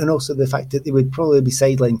getting then, and also the fact that they would probably be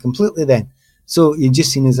sidelined completely then. So you're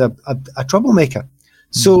just seen as a troublemaker. Mm-hmm.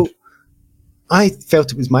 So I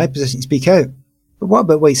felt it was my position to speak out. But what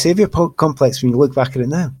about white saviour complex when you look back at it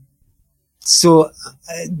now? So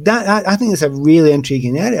that I think it's a really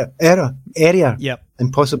intriguing area, yep.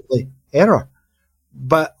 And possibly error.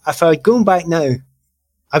 But if I go back now,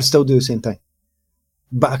 I'd still do the same thing.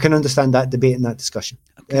 But I can understand that debate and that discussion.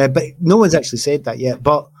 Okay. But no one's actually said that yet.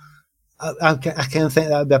 But I kind of think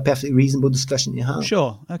that would be a perfectly reasonable discussion to have.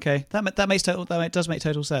 Sure. Okay. That does make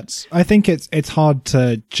total sense. I think it's hard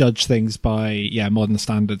to judge things by modern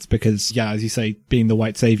standards because as you say, being the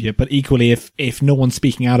white savior. But equally, if no one's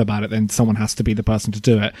speaking out about it, then someone has to be the person to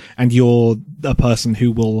do it, and you're a person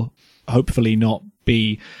who will hopefully not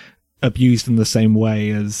be abused in the same way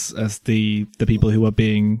as the people who are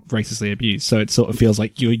being racistly abused. So it sort of feels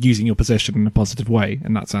like you're using your position in a positive way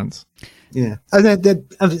in that sense. Yeah, and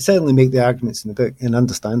I certainly make the arguments in the book and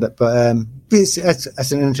understand it, but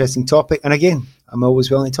it's an interesting topic. And again, I'm always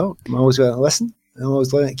willing to talk. I'm always willing to listen. I'm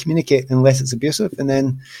always willing to communicate unless it's abusive, and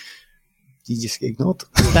then you just get ignored.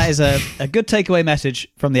 That is a good takeaway message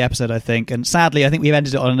from the episode, I think. And sadly, I think we've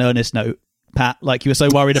ended it on an earnest note, Pat, like you were so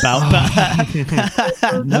worried about.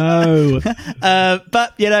 No.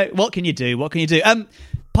 But, what can you do? What can you do?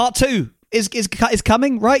 Part 2 is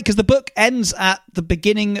coming, right? Because the book ends at the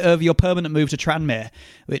beginning of your permanent move to Tranmere,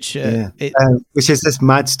 which is this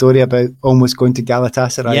mad story about almost going to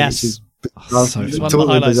Galatasaray. Yes. Which is it's one of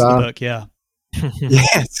the highlights of the book, yeah.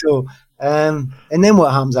 Yeah, so, and then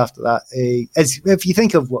what happens after that is, if you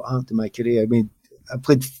think of what happened to my career, I mean, I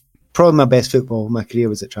played probably my best football in my career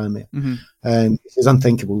was at Tranmere. Mm-hmm. It's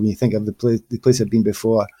unthinkable when you think of the place I'd been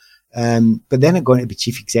before. But then I got to be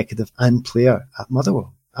chief executive and player at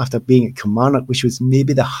Motherwell after being at Kilmarnock, which was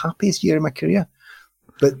maybe the happiest year of my career.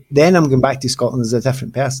 But then I'm going back to Scotland as a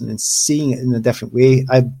different person and seeing it in a different way.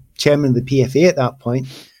 I'm chairman of the PFA at that point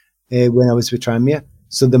when I was with Tranmere.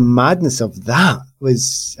 So the madness of that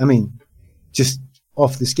was, just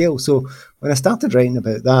off the scale. So when I started writing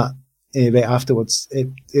about that, right afterwards,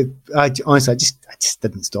 I honestly just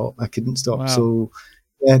didn't stop. I couldn't stop. Wow. So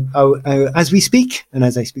as we speak, and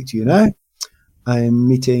as I speak to you now, I'm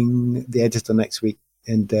meeting the editor next week,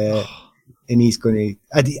 and he's going to.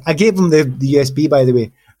 I gave him the USB, by the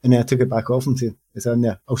way, and I took it back off him too. It's on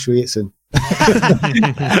there. I'll show you it soon.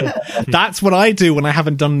 That's what I do when I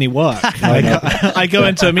haven't done any work. I go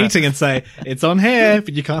into a meeting and say it's on here,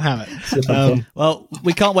 but you can't have it. Well,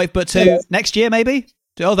 we can't wait but to next year, maybe.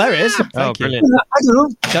 Oh, there it is. Thank you. Brilliant.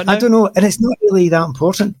 I don't know. And it's not really that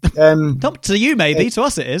important. To you, maybe. To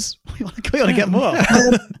us, it is. We want to get more.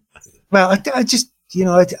 Well, I just,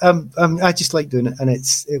 I just like doing it. And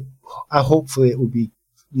hopefully it will be,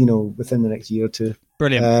 within the next year or two.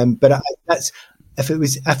 Brilliant. But if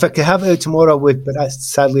I could have it out tomorrow, I would. But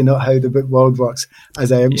that's sadly not how the book world works,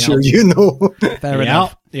 as I am sure you know. Fair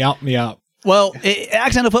enough. Yeah. Well,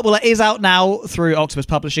 Accidental Footballer is out now through Octopus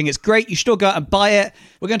Publishing. It's great. You should all go out and buy it.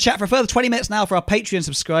 We're going to chat for a further 20 minutes now for our Patreon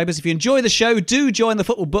subscribers. If you enjoy the show, do join the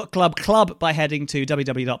Football Book Club by heading to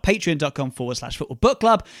www.patreon.com/Football Book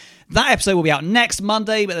Club. That episode will be out next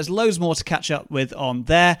Monday, but there's loads more to catch up with on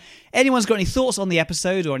there. Anyone's got any thoughts on the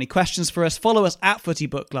episode or any questions for us, follow us at Footy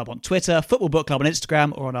Book Club on Twitter, Football Book Club on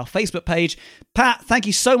Instagram, or on our Facebook page. Pat, thank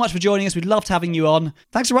you so much for joining us. We'd loved having you on.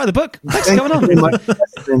 Thanks for writing the book. Thanks for coming on. Very much.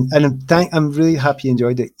 And I'm really happy you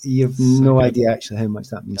enjoyed it. You have no idea actually how much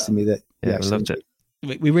that means to me. That I loved it.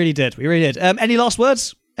 We really did. We really did. Any last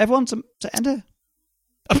words, everyone, to end it?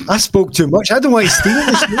 I spoke too much. I don't want to steal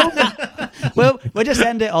this. Well, we'll just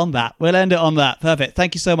end it on that. We'll end it on that. Perfect.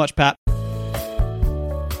 Thank you so much, Pat.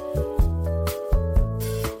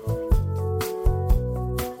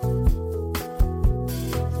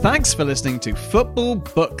 Thanks for listening to Football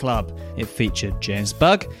Book Club. It featured James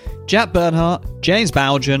Bugg, Jack Bernhardt, James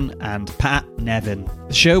Bowden, and Pat Nevin.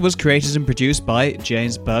 The show was created and produced by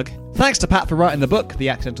James Bugg. Thanks to Pat for writing the book, The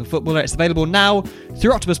Accidental Footballer. It's available now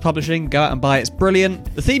through Octopus Publishing. Go out and buy it. It's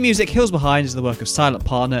brilliant. The theme music, Hills Behind, is the work of Silent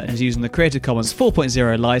Partner and is using the Creative Commons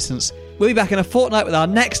 4.0 license. We'll be back in a fortnight with our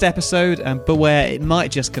next episode, and beware, it might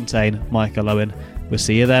just contain Michael Owen. We'll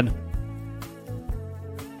see you then.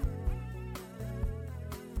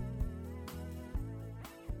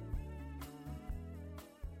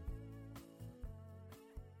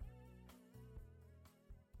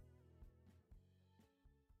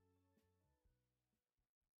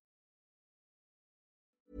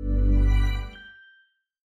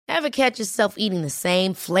 Ever catch yourself eating the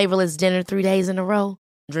same flavorless dinner 3 days in a row?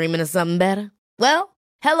 Dreaming of something better? Well,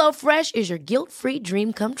 HelloFresh is your guilt-free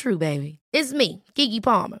dream come true, baby. It's me, Keke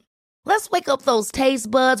Palmer. Let's wake up those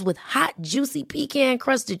taste buds with hot, juicy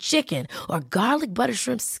pecan-crusted chicken or garlic butter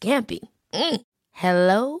shrimp scampi.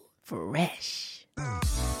 Hello Fresh.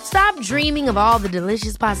 Stop dreaming of all the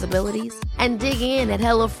delicious possibilities and dig in at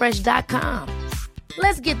HelloFresh.com.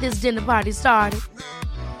 Let's get this dinner party started.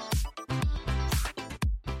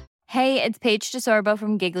 Hey, it's Paige DeSorbo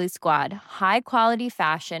from Giggly Squad. High quality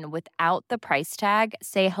fashion without the price tag.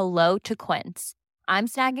 Say hello to Quince. I'm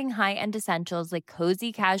snagging high-end essentials like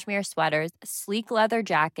cozy cashmere sweaters, sleek leather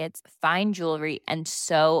jackets, fine jewelry, and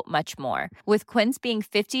so much more. With Quince being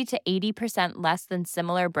 50 to 80% less than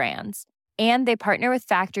similar brands. And they partner with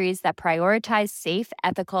factories that prioritize safe,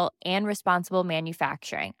 ethical, and responsible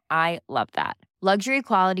manufacturing. I love that. Luxury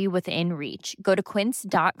quality within reach. Go to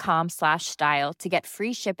quince.com/style to get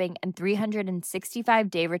free shipping and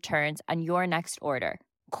 365-day returns on your next order.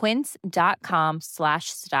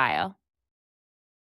 Quince.com/style.